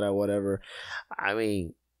 yada, yada, whatever. I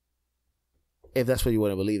mean, if that's what you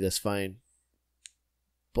want to believe, that's fine.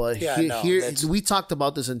 But here we talked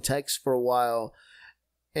about this in text for a while,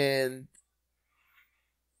 and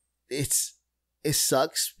it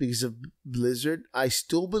sucks because of Blizzard. I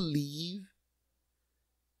still believe.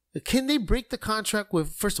 Can they break the contract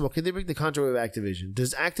with? First of all, can they break the contract with Activision?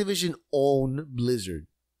 Does Activision own Blizzard?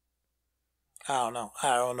 I don't know.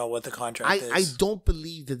 I don't know what the contract is. I don't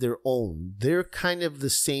believe that they're owned. They're kind of the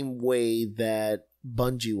same way that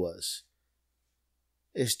Bungie was.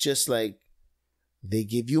 It's just like they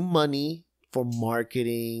give you money for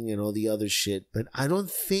marketing and all the other shit, but I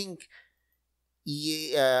don't think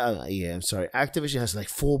Activision has like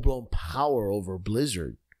full-blown power over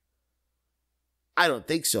Blizzard. I don't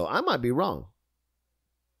think so. I might be wrong.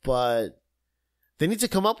 But they need to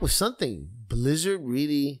come up with something. Blizzard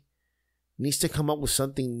really needs to come up with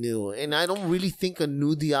something new. And I don't really think a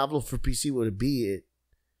new Diablo for PC would be it,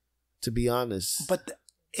 to be honest. But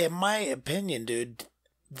in my opinion, dude,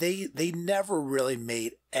 they never really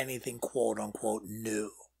made anything quote unquote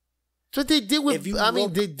new. So they did with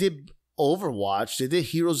they did Overwatch, they did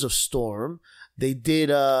Heroes of Storm, they did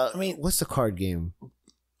what's the card game?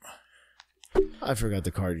 I forgot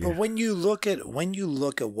the card game. But when you look at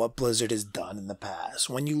what Blizzard has done in the past,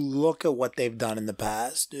 when you look at what they've done in the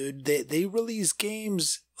past, dude, they release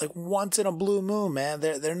games like once in a blue moon, man.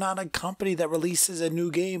 They're not a company that releases a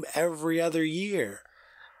new game every other year.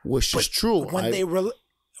 Which is true.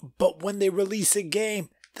 But when they release a game,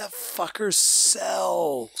 that fucker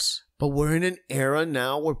sells. But we're in an era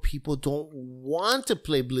now where people don't want to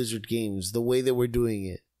play Blizzard games the way they were doing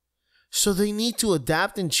it. So they need to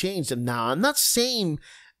adapt and change them. Now, I'm not saying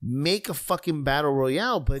make a fucking battle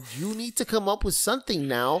royale, but you need to come up with something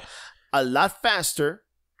now a lot faster.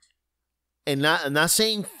 And I'm not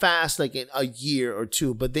saying fast like in a year or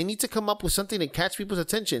two, but they need to come up with something to catch people's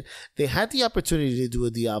attention. They had the opportunity to do a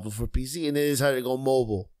Diablo for PC, and they decided to go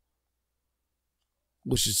mobile,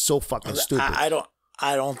 which is so fucking stupid.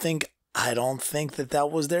 I don't think that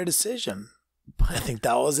was their decision. I think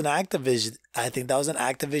that was an Activision. I think that was an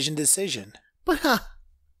Activision decision. But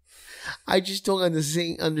I just don't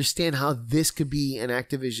understand how this could be an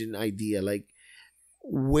Activision idea. Like,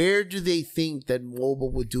 where do they think that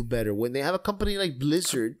mobile would do better when they have a company like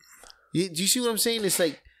Blizzard? Do you see what I'm saying? It's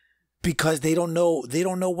like, because they don't know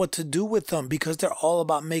what to do with them, because they're all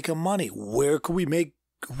about making money. Where could we make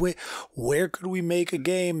a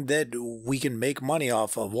game that we can make money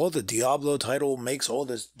off of? Well, the Diablo title makes all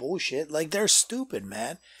this bullshit. Like, they're stupid,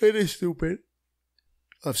 man. It is stupid.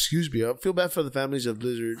 Excuse me. I feel bad for the families of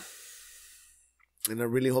Blizzard, and I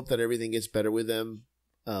really hope that everything gets better with them.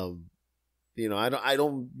 I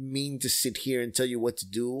don't mean to sit here and tell you what to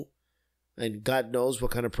do, and God knows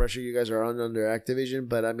what kind of pressure you guys are under Activision,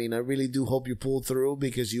 but I mean, I really do hope you pull through,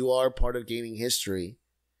 because you are part of gaming history.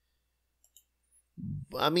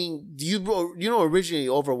 I mean, originally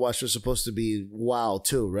Overwatch was supposed to be WoW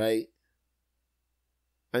too, right?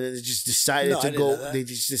 And then they just decided they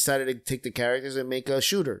just decided to take the characters and make a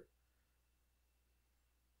shooter.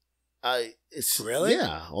 Really?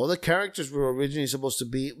 Yeah, all the characters were originally supposed to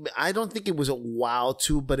be. I don't think it was a WoW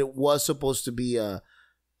 2, but it was supposed to be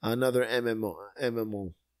another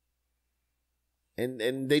MMO.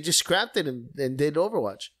 And they just scrapped it and did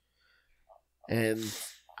Overwatch. And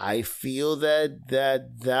I feel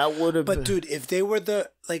that would have. But dude, if they were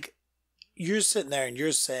you're sitting there and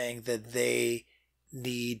you're saying that they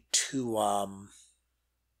need to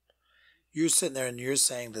You're sitting there and you're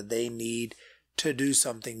saying that they need to do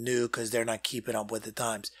something new because they're not keeping up with the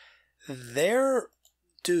times.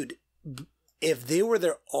 Dude, if they were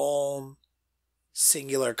their own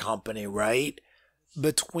singular company, right?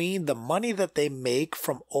 Between the money that they make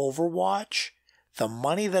from Overwatch, the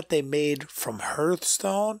money that they made from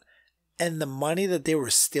Hearthstone, and the money that they were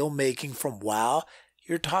still making from WoW,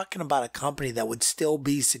 you're talking about a company that would still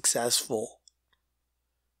be successful.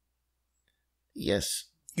 Yes.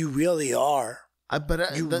 You really are.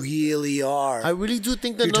 You really are. I really do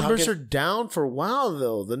think the numbers are down for WoW,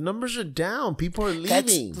 though. The numbers are down. People are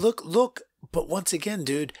leaving. Look. But once again,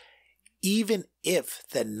 dude, even if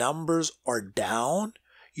the numbers are down,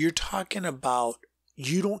 you're talking about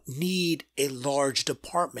you don't need a large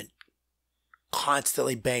department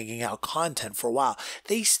constantly banging out content for WoW.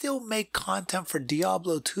 They still make content for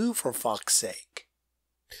Diablo 2, for fuck's sake.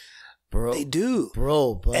 Bro, they do.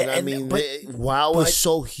 Bro, but WoW is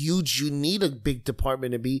so huge, you need a big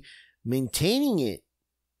department to be maintaining it.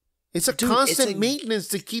 It's a constant maintenance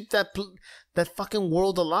to keep that fucking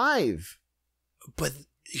world alive. But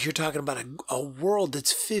you're talking about a world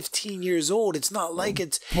that's 15 years old. It's not like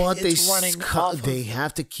it's running off They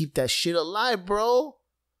have to keep that shit alive, bro.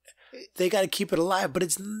 They got to keep it alive, but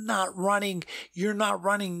it's not running. You're not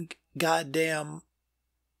running goddamn...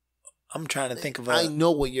 I'm trying to think of I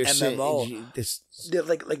know what you're MMO. saying.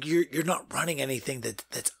 Like you're not running anything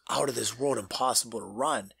that's out of this world, impossible to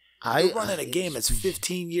run. You're running a game that's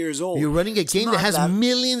 15 years old. You're running a game that has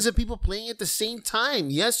millions of people playing at the same time.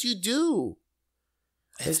 Yes, you do.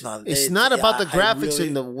 It's not about the graphics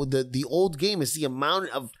in the old game. It's the amount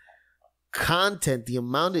of content, the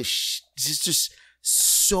amount of there's just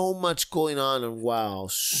so much going on in WoW.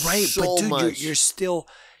 Right, so but dude, much.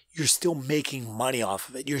 You're still making money off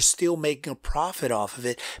of it. You're still making a profit off of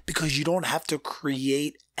it because you don't have to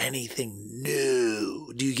create anything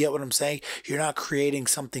new. Do you get what I'm saying? You're not creating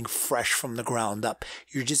something fresh from the ground up.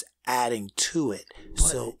 You're just adding to it. But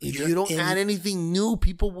so if you don't add anything new,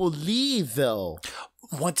 people will leave, though.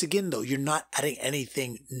 Once again, though, you're not adding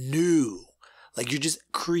anything new. Like, you're just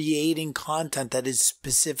creating content that is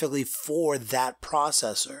specifically for that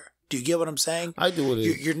processor. Do you get what I'm saying? I do what it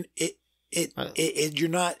is. You're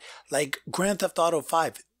not like Grand Theft Auto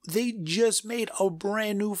 5. They just made a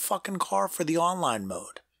brand new fucking car for the online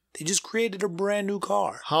mode. They just created a brand new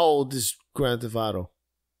car. How old is Grand Theft Auto?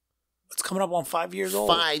 It's coming up on 5 years old.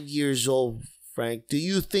 5 years old, Frank. Do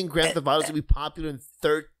you think Grand Theft Auto is going to be popular in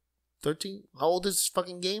 13? How old is this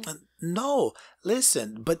fucking game? No,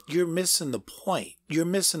 listen, but you're missing the point. You're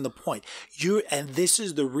missing the point. And this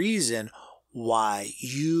is the reason why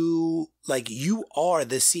you are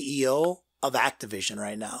the CEO of Activision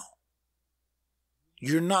right now.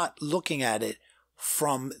 You're not looking at it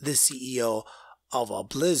from the CEO of a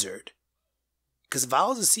Blizzard. Because if I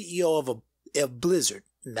was the CEO of a Blizzard,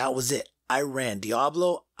 and that was it. I ran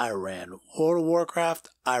Diablo, I ran World of Warcraft,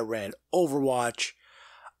 I ran Overwatch,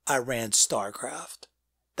 I ran StarCraft.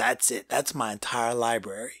 That's it. That's my entire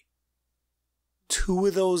library. 2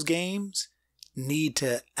 of those games need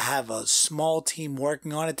to have a small team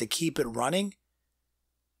working on it to keep it running.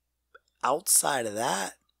 Outside of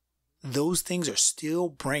that, those things are still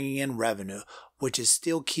bringing in revenue, which is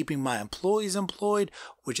still keeping my employees employed,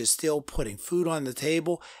 which is still putting food on the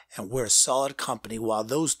table, and we're a solid company. While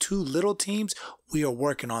those 2 little teams, we are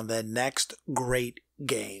working on the next great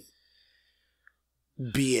game.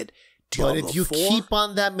 Be it Diablo But if you 4, keep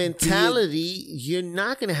on that mentality, you're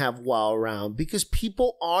not going to have WoW around because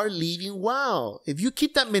people are leaving WoW. If you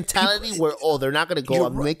keep that mentality where, they're not going to go,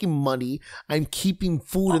 I'm making money, I'm keeping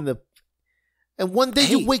food in the... And one day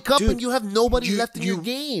you wake up and you have nobody left in your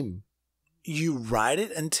game. You ride it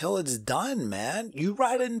until it's done, man. You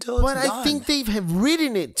ride it until it's done. But I think they have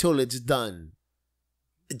ridden it till it's done.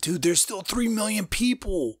 Dude, there's still 3 million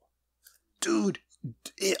people. Dude,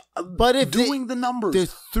 but if doing the numbers,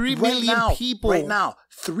 there's 3 million people right now.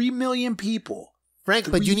 3 million people.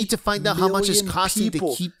 Frank, but you need to find out how much it's costing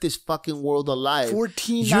to keep this fucking world alive.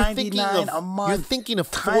 $14.99 a month. You're thinking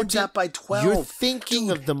of times that by 12. You're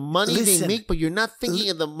thinking of the money they make, but you're not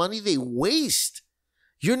thinking of the money they waste.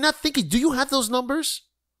 You're not thinking. Do you have those numbers?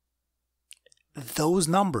 Those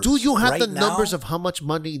numbers. Do you have the numbers of how much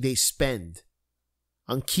money they spend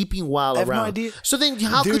on keeping WoW around? I have no idea. So then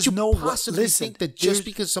how could you possibly think that just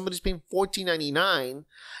because somebody's paying $14.99,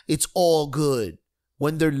 it's all good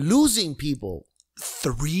when they're losing people?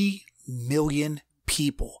 3 million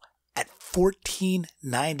people at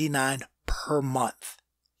 $14.99 per month.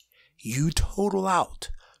 You total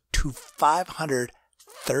out to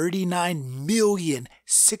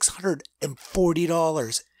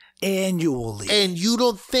 $539,640 annually. And you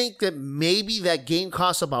don't think that maybe that game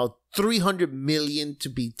costs about $300 million to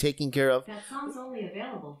be taken care of? That song's only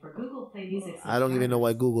available for Google Play Music. I don't even know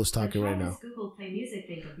why Google's talking right now. Google Play Music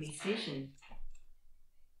think of me station.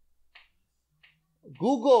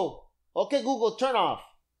 Google. Okay, Google, turn off.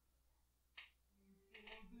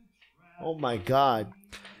 Oh my God.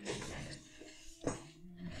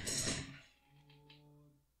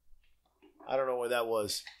 I don't know where that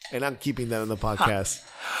was. And I'm keeping that on the podcast.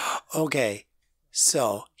 Okay,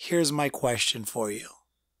 so here's my question for you.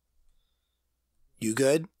 You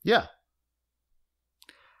good? Yeah.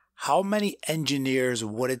 How many engineers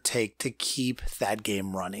would it take to keep that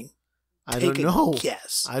game running? I don't know.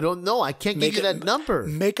 Yes. I don't know. I can't give you that number.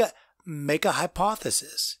 Make a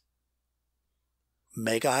hypothesis.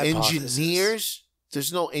 Make a hypothesis. Engineers?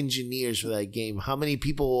 There's no engineers for that game. How many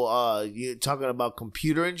people you talking about?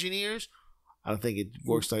 Computer engineers? I don't think it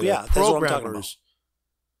works like that. That's what I'm talking about.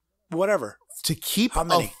 Whatever. To keep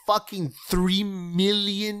a fucking 3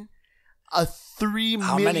 million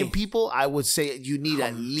people, I would say you need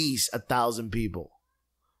at least 1,000 people.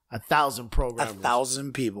 1,000 programmers.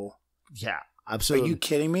 1,000 people. Yeah, absolutely. Are you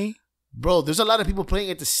kidding me? Bro, there's a lot of people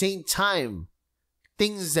playing at the same time.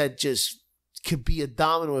 Things that just could be a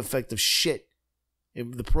domino effect of shit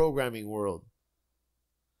in the programming world.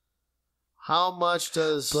 How much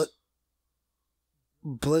does...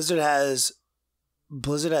 Blizzard has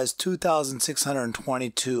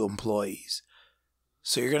 2,622 employees.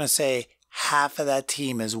 So you're going to say half of that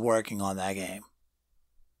team is working on that game?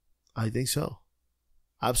 I think so.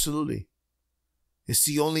 Absolutely. It's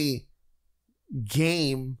the only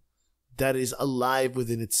game that is alive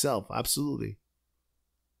within itself. Absolutely.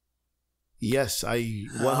 Yes,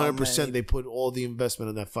 100% they put all the investment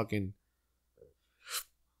in that fucking...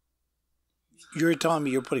 You're telling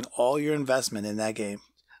me you're putting all your investment in that game?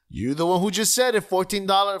 You're the one who just said it.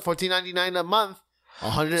 $14.99 a month.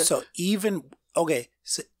 100. So even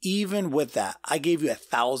with that, I gave you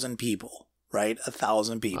 1,000 people, right?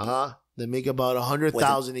 1,000 people. They make about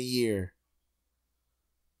 100,000 a year.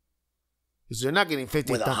 Because they're not getting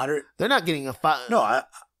 50,000. They're not getting a five. No, I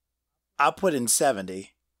put in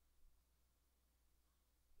 70.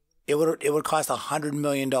 It would cost $100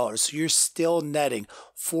 million. So you're still netting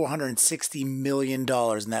 $460 million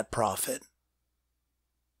net profit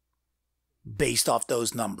based off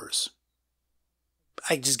those numbers.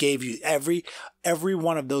 I just gave you every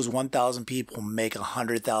one of those 1,000 people make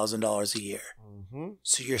 $100,000 a year. Mm-hmm.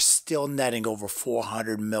 So you're still netting over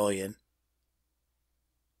 $400 million.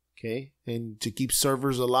 Okay, and to keep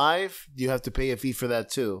servers alive, you have to pay a fee for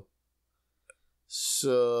that too.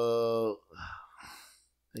 So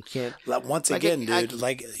I can't. Once again, dude,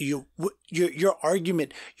 like your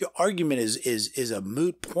argument is a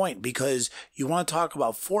moot point because you want to talk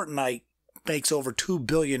about Fortnite makes over $2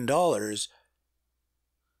 billion,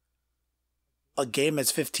 a game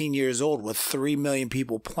that's 15 years old with 3 million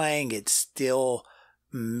people playing it still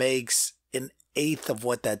makes an eighth of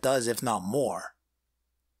what that does, if not more.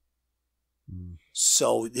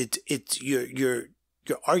 So it's your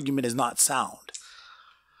argument is not sound.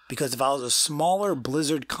 Because if I was a smaller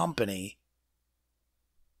Blizzard company,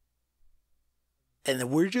 and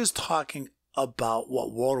we're just talking about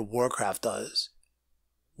what World of Warcraft does,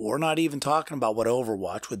 we're not even talking about what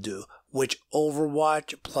Overwatch would do, which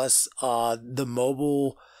Overwatch plus the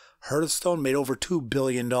mobile Hearthstone made over $2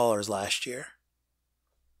 billion last year.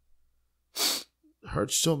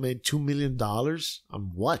 Hearthstone made $2 million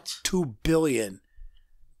on what? $2 billion.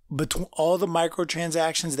 Between all the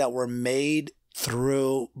microtransactions that were made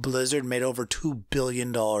through Blizzard made over $2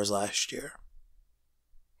 billion last year.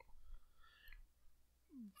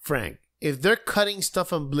 Frank, if they're cutting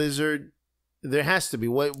stuff on Blizzard, there has to be.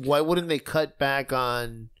 Why wouldn't they cut back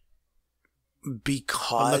on?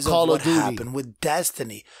 Because of what happened with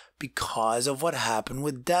Destiny. Because of what happened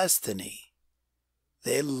with Destiny.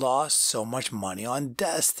 They lost so much money on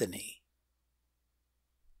Destiny.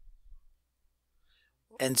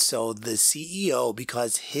 And so the CEO,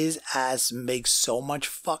 because his ass makes so much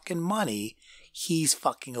fucking money, he's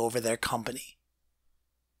fucking over their company.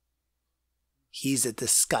 He's a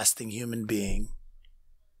disgusting human being.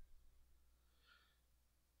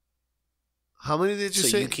 How many did you say?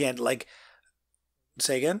 So you can't,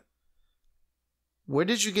 say again? Where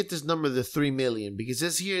did you get this number, the 3 million? Because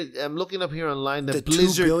this here, I'm looking up here online that The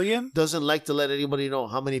Blizzard 2 billion? doesn't like to let anybody know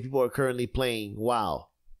how many people are currently playing WoW.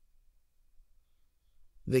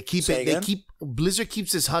 Blizzard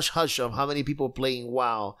keeps this hush hush of how many people are playing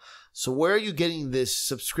WoW. So where are you getting this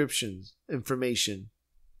subscription information?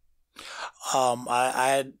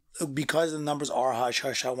 Because the numbers are hush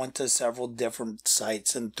hush, I went to several different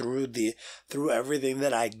sites, and through everything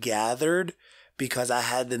that I gathered, because I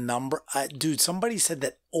had the number, somebody said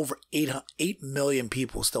that over 8 million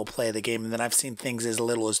people still play the game, and then I've seen things as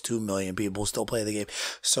little as 2 million people still play the game.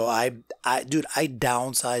 So I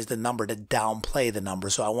downsized the number to downplay the number,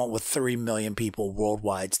 so I went with 3 million people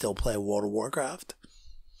worldwide still play World of Warcraft.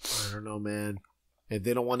 I don't know, man. If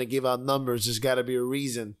they don't want to give out numbers, there's got to be a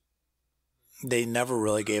reason. They never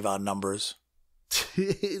really gave out numbers.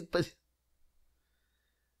 But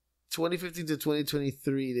 2015 to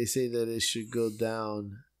 2023, they say that it should go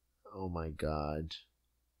down. Oh my God.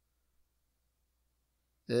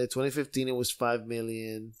 2015, it was 5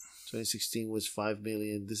 million. 2016 was 5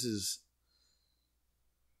 million. This is.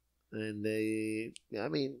 And I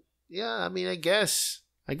guess.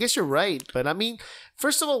 I guess you're right. But I mean,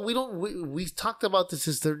 first of all, we've talked about this,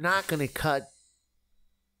 is they're not going to cut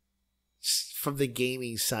from the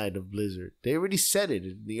gaming side of Blizzard. They already said it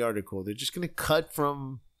in the article. They're just going to cut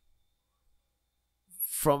from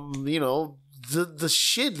the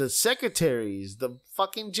shit, the secretaries, the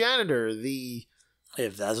fucking janitor,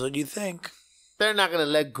 if that's what you think. They're not going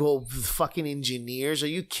to let go of the fucking engineers. Are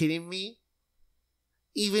you kidding me?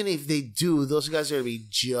 Even if they do, those guys are going to be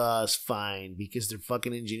just fine because they're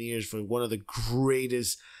fucking engineers for one of the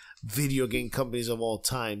greatest video game companies of all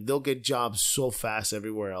time. They'll get jobs so fast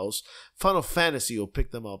everywhere else. Final Fantasy will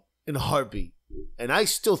pick them up in a heartbeat. And I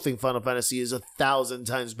still think Final Fantasy is 1,000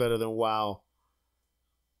 times better than WoW.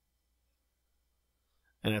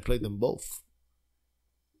 And I played them both.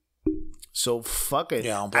 So fuck it.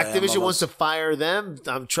 Yeah, Activision wants to fire them.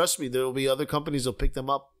 Trust me, there will be other companies that'll pick them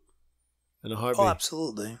up in a heartbeat. Oh,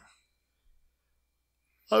 absolutely.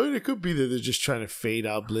 I mean, it could be that they're just trying to fade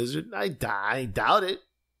out Blizzard. I doubt it.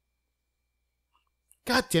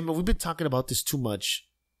 God damn it, we've been talking about this too much.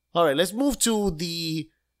 All right, let's move to the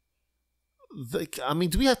I mean,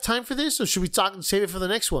 do we have time for this, or should we save it for the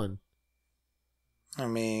next one? I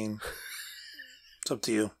mean, it's up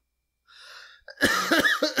to you.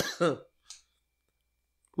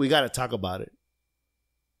 We got to talk about it.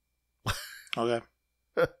 Okay.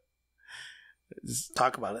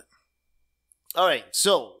 Talk about it. All right,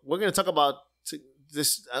 so we're going to talk about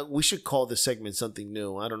this. We should call this segment something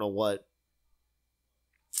new. I don't know what.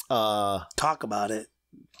 Talk about it.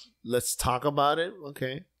 Let's talk about it.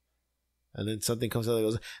 Okay. And then something comes out that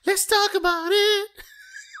goes, let's talk about it.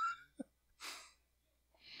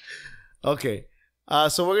 Okay.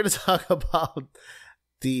 So we're going to talk about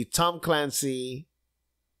the Tom Clancy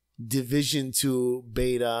Division 2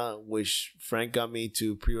 beta, which Frank got me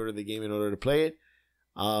to pre-order the game in order to play it.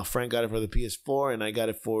 Frank got it for the PS4, and I got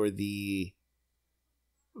it for the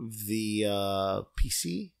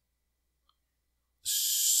PC.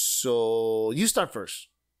 So you start first.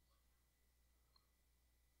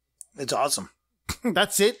 It's awesome.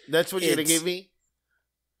 That's it? That's what you're going to give me?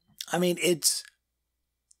 I mean, it's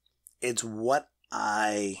what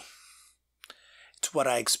I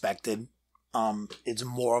expected. It's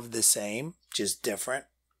more of the same, just different.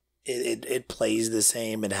 It plays the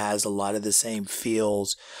same. It has a lot of the same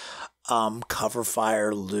feels. Cover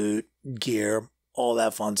fire, loot, gear, all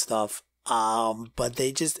that fun stuff. But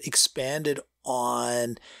they just expanded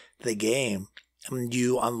on the game.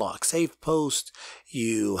 You unlock safe posts.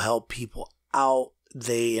 You help people out.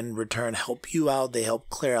 They in return help you out. They help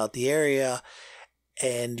clear out the area.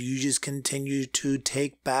 And you just continue to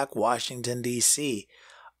take back Washington, D.C.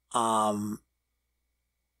 I've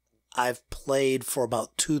played for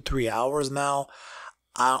about 2-3 hours now.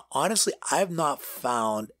 Honestly, I've not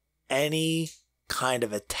found any kind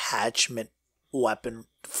of attachment weapon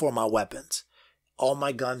for my weapons. All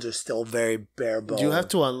my guns are still very bare bones. You have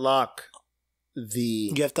to unlock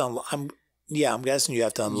the... You have to unlock... I'm guessing you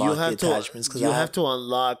have to unlock the attachments. You have to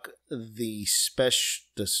unlock the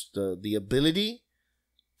the ability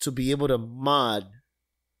to be able to mod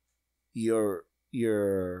your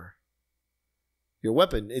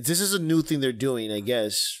weapon. This is a new thing they're doing, I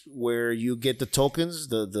guess, where you get the tokens,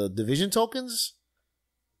 the division tokens.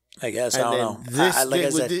 I guess, I don't know.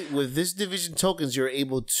 With this division tokens, you're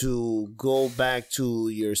able to go back to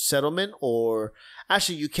your settlement, or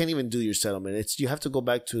actually, you can't even do your settlement. You have to go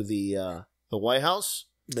back to the White House,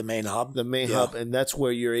 the main hub, hub, and that's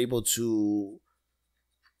where you're able to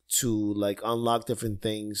like unlock different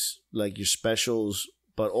things, like your specials.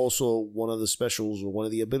 But also, one of the specials or one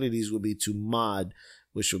of the abilities would be to mod,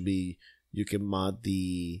 which will be you can mod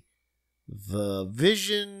the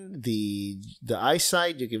vision, the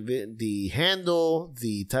eyesight, you can the handle,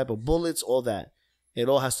 the type of bullets, all that. It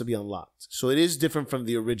all has to be unlocked. So it is different from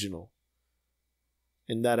the original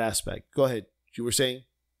in that aspect. Go ahead. You were saying?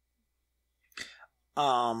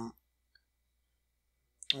 What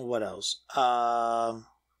else?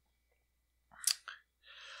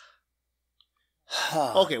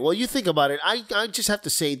 Okay, well, you think about it. I just have to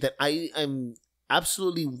say that I am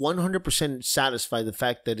absolutely 100% satisfied the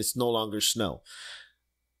fact that it's no longer snow.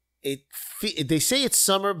 They say it's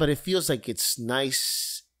summer, but it feels like it's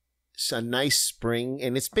nice. It's a nice spring,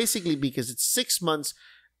 and it's basically because it's 6 months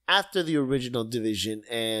after the original Division,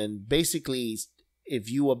 and basically, if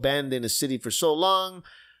you abandon a city for so long,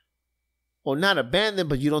 or not abandon,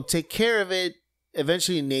 but you don't take care of it,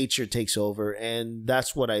 eventually nature takes over, and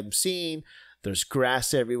that's what I'm seeing. There's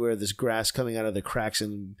grass everywhere. There's grass coming out of the cracks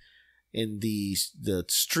in the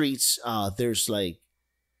streets. There's like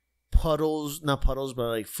puddles, not puddles, but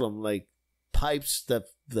like from like pipes that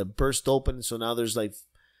burst open. So now there's like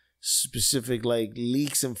specific like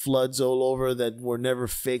leaks and floods all over that were never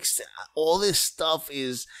fixed. All this stuff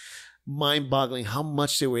is mind-boggling how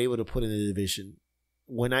much they were able to put in the Division.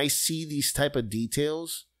 When I see these type of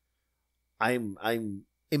details,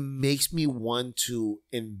 it makes me want to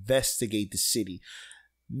investigate the city.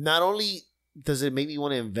 Not only does it make me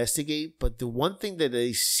want to investigate, but the one thing that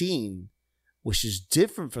they've seen, which is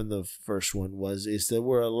different from the first one, is there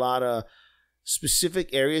were a lot of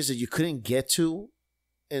specific areas that you couldn't get to,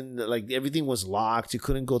 and like everything was locked. You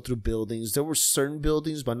couldn't go through buildings. There were certain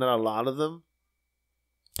buildings, but not a lot of them.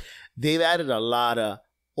 They've added a lot of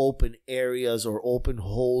open areas or open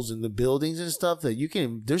holes in the buildings and stuff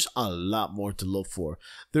that there's a lot more to look for.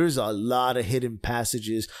 There's a lot of hidden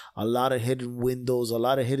passages, a lot of hidden windows, a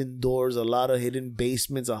lot of hidden doors, a lot of hidden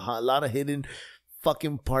basements, a lot of hidden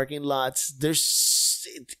fucking parking lots.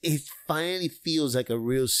 It finally feels like a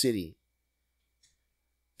real city.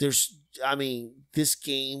 This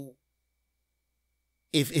game,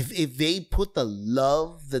 if they put the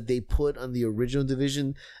love that they put on the original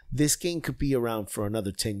Division, this game could be around for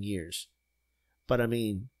another 10 years. But I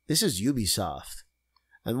mean, this is Ubisoft.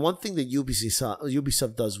 And one thing that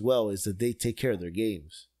Ubisoft does well is that they take care of their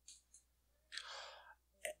games.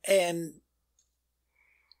 And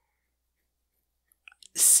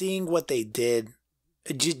seeing what they did,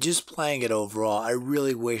 just playing it overall, I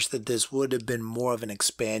really wish that this would have been more of an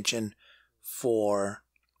expansion for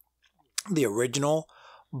the original.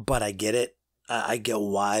 But I get it. I get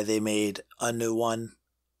why they made a new one.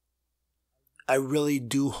 I really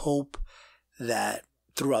do hope that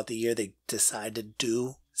throughout the year they decide to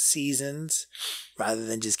do seasons rather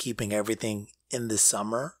than just keeping everything in the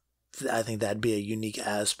summer. I think that'd be a unique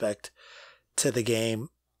aspect to the game.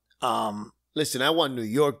 Listen, I want New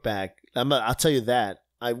York back. I'll tell you that.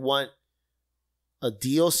 I want a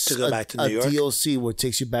DLC to go back to New York? DLC where it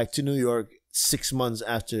takes you back to New York 6 months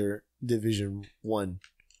after Division 1.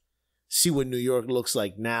 See what New York looks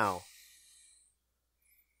like now.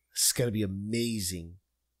 It's gonna be amazing.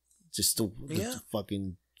 Just the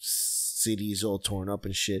fucking cities all torn up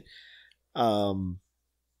and shit.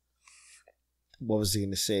 what was I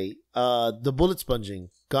going to say? The bullet sponging,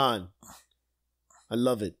 gone. I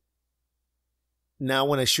love it. Now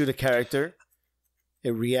when I shoot a character,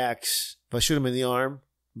 it reacts. If I shoot him in the arm,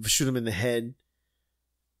 if I shoot him in the head,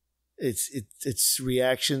 it's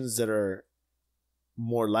reactions that are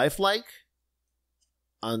more lifelike.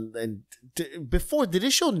 Before, did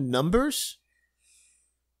it show numbers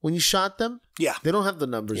when you shot them? Yeah. They don't have the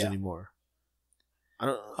numbers anymore.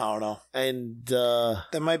 I don't know. And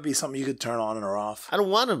that might be something you could turn on or off. I don't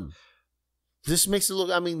want them. This makes it look.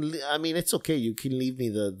 I mean, it's okay. You can leave me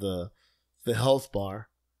the health bar,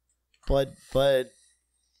 but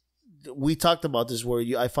we talked about this where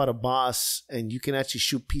I fought a boss and you can actually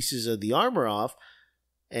shoot pieces of the armor off,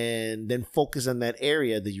 and then focus on that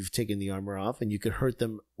area that you've taken the armor off, and you could hurt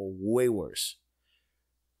them way worse.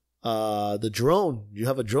 The drone. You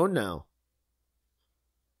have a drone now,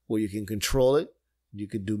 where you can control it. You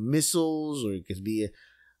could do missiles, or it could be,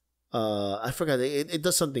 I forgot, it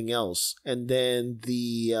does something else. And then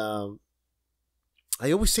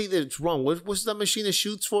I always say that it's wrong. What's that machine that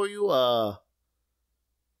shoots for you?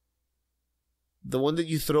 The one that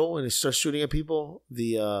you throw and it starts shooting at people?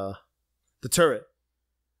 The turret.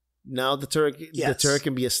 Now the turret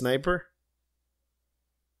can be a sniper,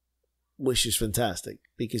 which is fantastic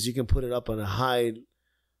because you can put it up on a high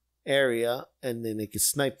area and then it can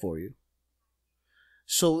snipe for you.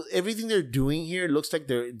 So everything they're doing here looks like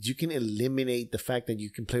you can eliminate the fact that you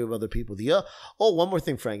can play with other people. One more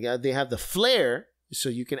thing, Frank. They have the flare, so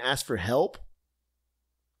you can ask for help.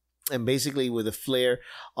 And basically, with the flare,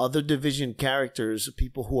 other Division characters,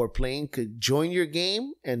 people who are playing, could join your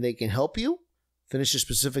game and they can help you finish a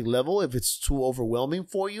specific level if it's too overwhelming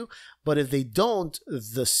for you. But if they don't,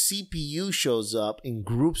 the CPU shows up in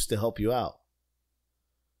groups to help you out.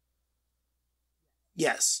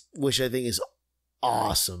 Yes. Which I think is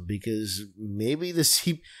awesome, because maybe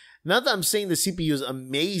not that I'm saying the CPU is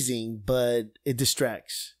amazing, but it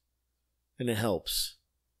distracts and it helps.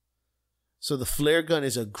 So the flare gun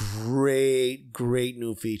is a great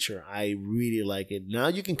new feature. I really like it. Now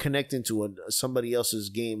you can connect into somebody else's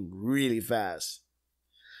game really fast.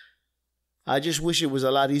 I just wish it was a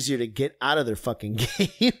lot easier to get out of their fucking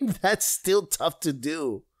game. That's still tough to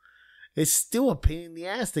do. It's still a pain in the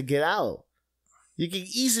ass to get out. You can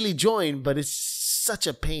easily join, but it's such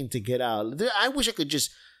a pain to get out. I wish I could just,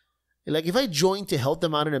 like, if I join to help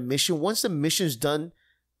them out in a mission, once the mission's done,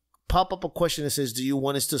 pop up a question that says, do you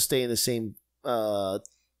want to still stay in the same,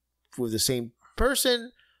 with the same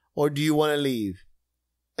person, or do you want to leave?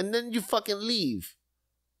 And then you fucking leave.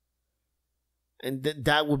 And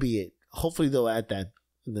that will be it. Hopefully they'll add that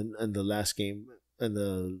in the last game, in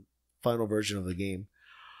the final version of the game.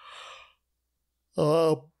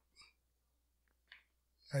 I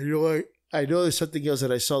know there's something else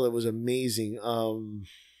that I saw that was amazing.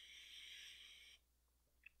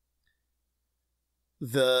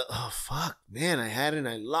 Man, I had it and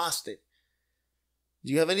I lost it.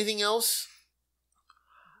 Do you have anything else?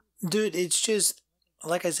 Dude, it's just,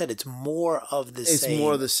 like I said, it's more of the same. It's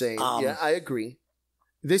more of the same. Yeah, I agree.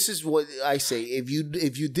 This is what I say. If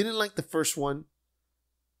you didn't like the first one,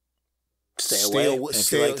 stay away.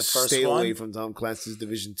 If you like the first stay one, away from Tom Clancy's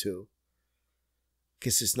Division 2.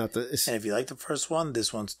 Because it's not the... And if you like the first one,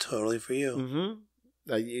 this one's totally for you.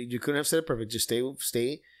 Mm-hmm. You couldn't have said it perfect. Just stay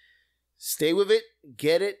with it.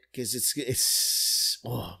 Get it. Because it's...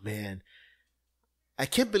 Oh, man. I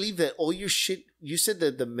can't believe that all your shit... You said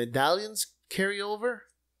that the medallions carry over?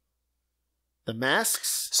 The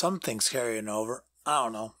masks? Some things carrying over. I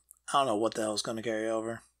don't know. I don't know what the hell's going to carry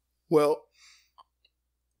over. Well,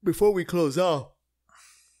 before we close off,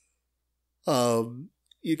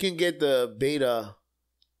 you can get the beta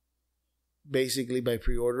basically by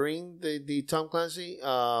pre-ordering the Tom Clancy,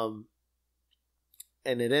 and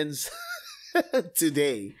it ends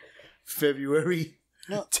today, February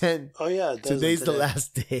 10. Oh yeah, today's the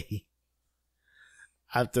last day.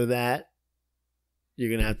 After that,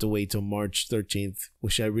 you're gonna have to wait till March 13th,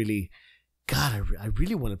 which I really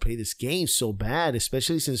want to play this game so bad,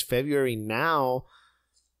 especially since February now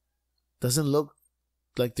doesn't look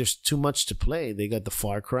like there's too much to play. They got the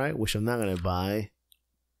Far Cry, which I'm not gonna buy.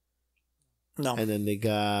 No. And then they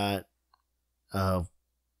got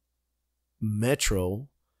Metro.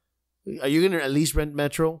 Are you gonna at least rent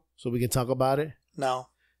Metro so we can talk about it? No.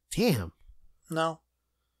 Damn. No.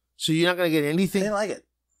 So you're not gonna get anything? I didn't like it.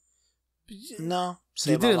 No.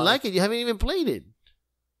 You didn't like it? You haven't even played it.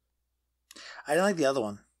 I didn't like the other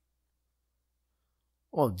one.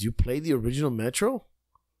 Oh, did you play the original Metro?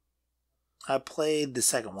 I played the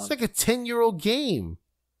second one. It's like a 10-year-old game.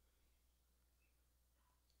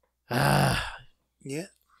 Yeah.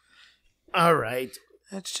 All right.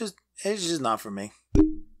 It's It's just not for me.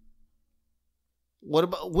 What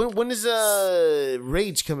about when is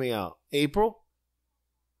Rage coming out? April?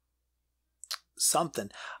 Something.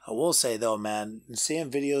 I will say though, man, seeing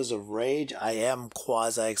videos of Rage, I am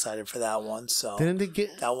quasi excited for that one. So Didn't they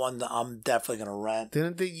get that one? I'm definitely gonna rent.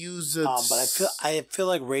 Didn't they use But I feel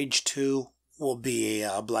like Rage 2 will be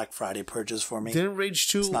a Black Friday purchase for me. Didn't Rage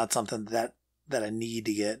 2? It's not something that I need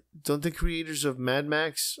to get. Don't the creators of Mad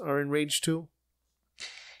Max are in Rage 2?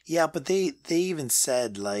 Yeah, but they even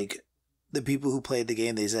said, like, the people who played the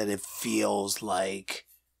game, they said it feels like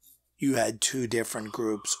you had two different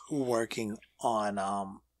groups working on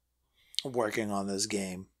this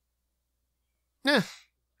game. Yeah.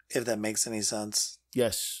 If that makes any sense.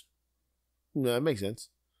 Yes. No, that makes sense.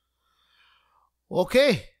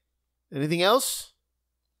 Okay. Anything else?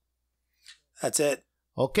 That's it.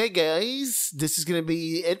 Okay, guys. This is going to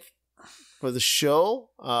be it for the show.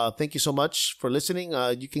 Thank you so much for listening.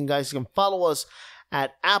 You guys can follow us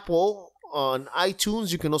at Apple on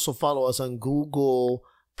iTunes. You can also follow us on Google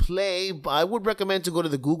Play. I would recommend to go to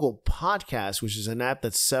the Google Podcast, which is an app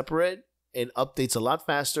that's separate. It updates a lot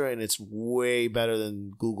faster, and it's way better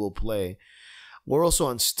than Google Play. We're also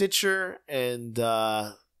on Stitcher, and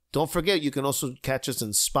don't forget, you can also catch us on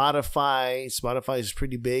Spotify. Spotify is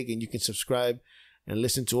pretty big, and you can subscribe and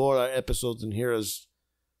listen to all our episodes and hear us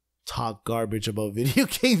talk garbage about video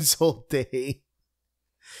games all day.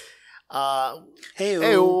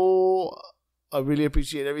 Hey-o. I really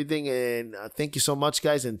appreciate everything, and thank you so much,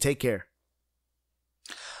 guys, and take care.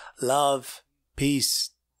 Love,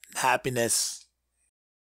 peace, happiness.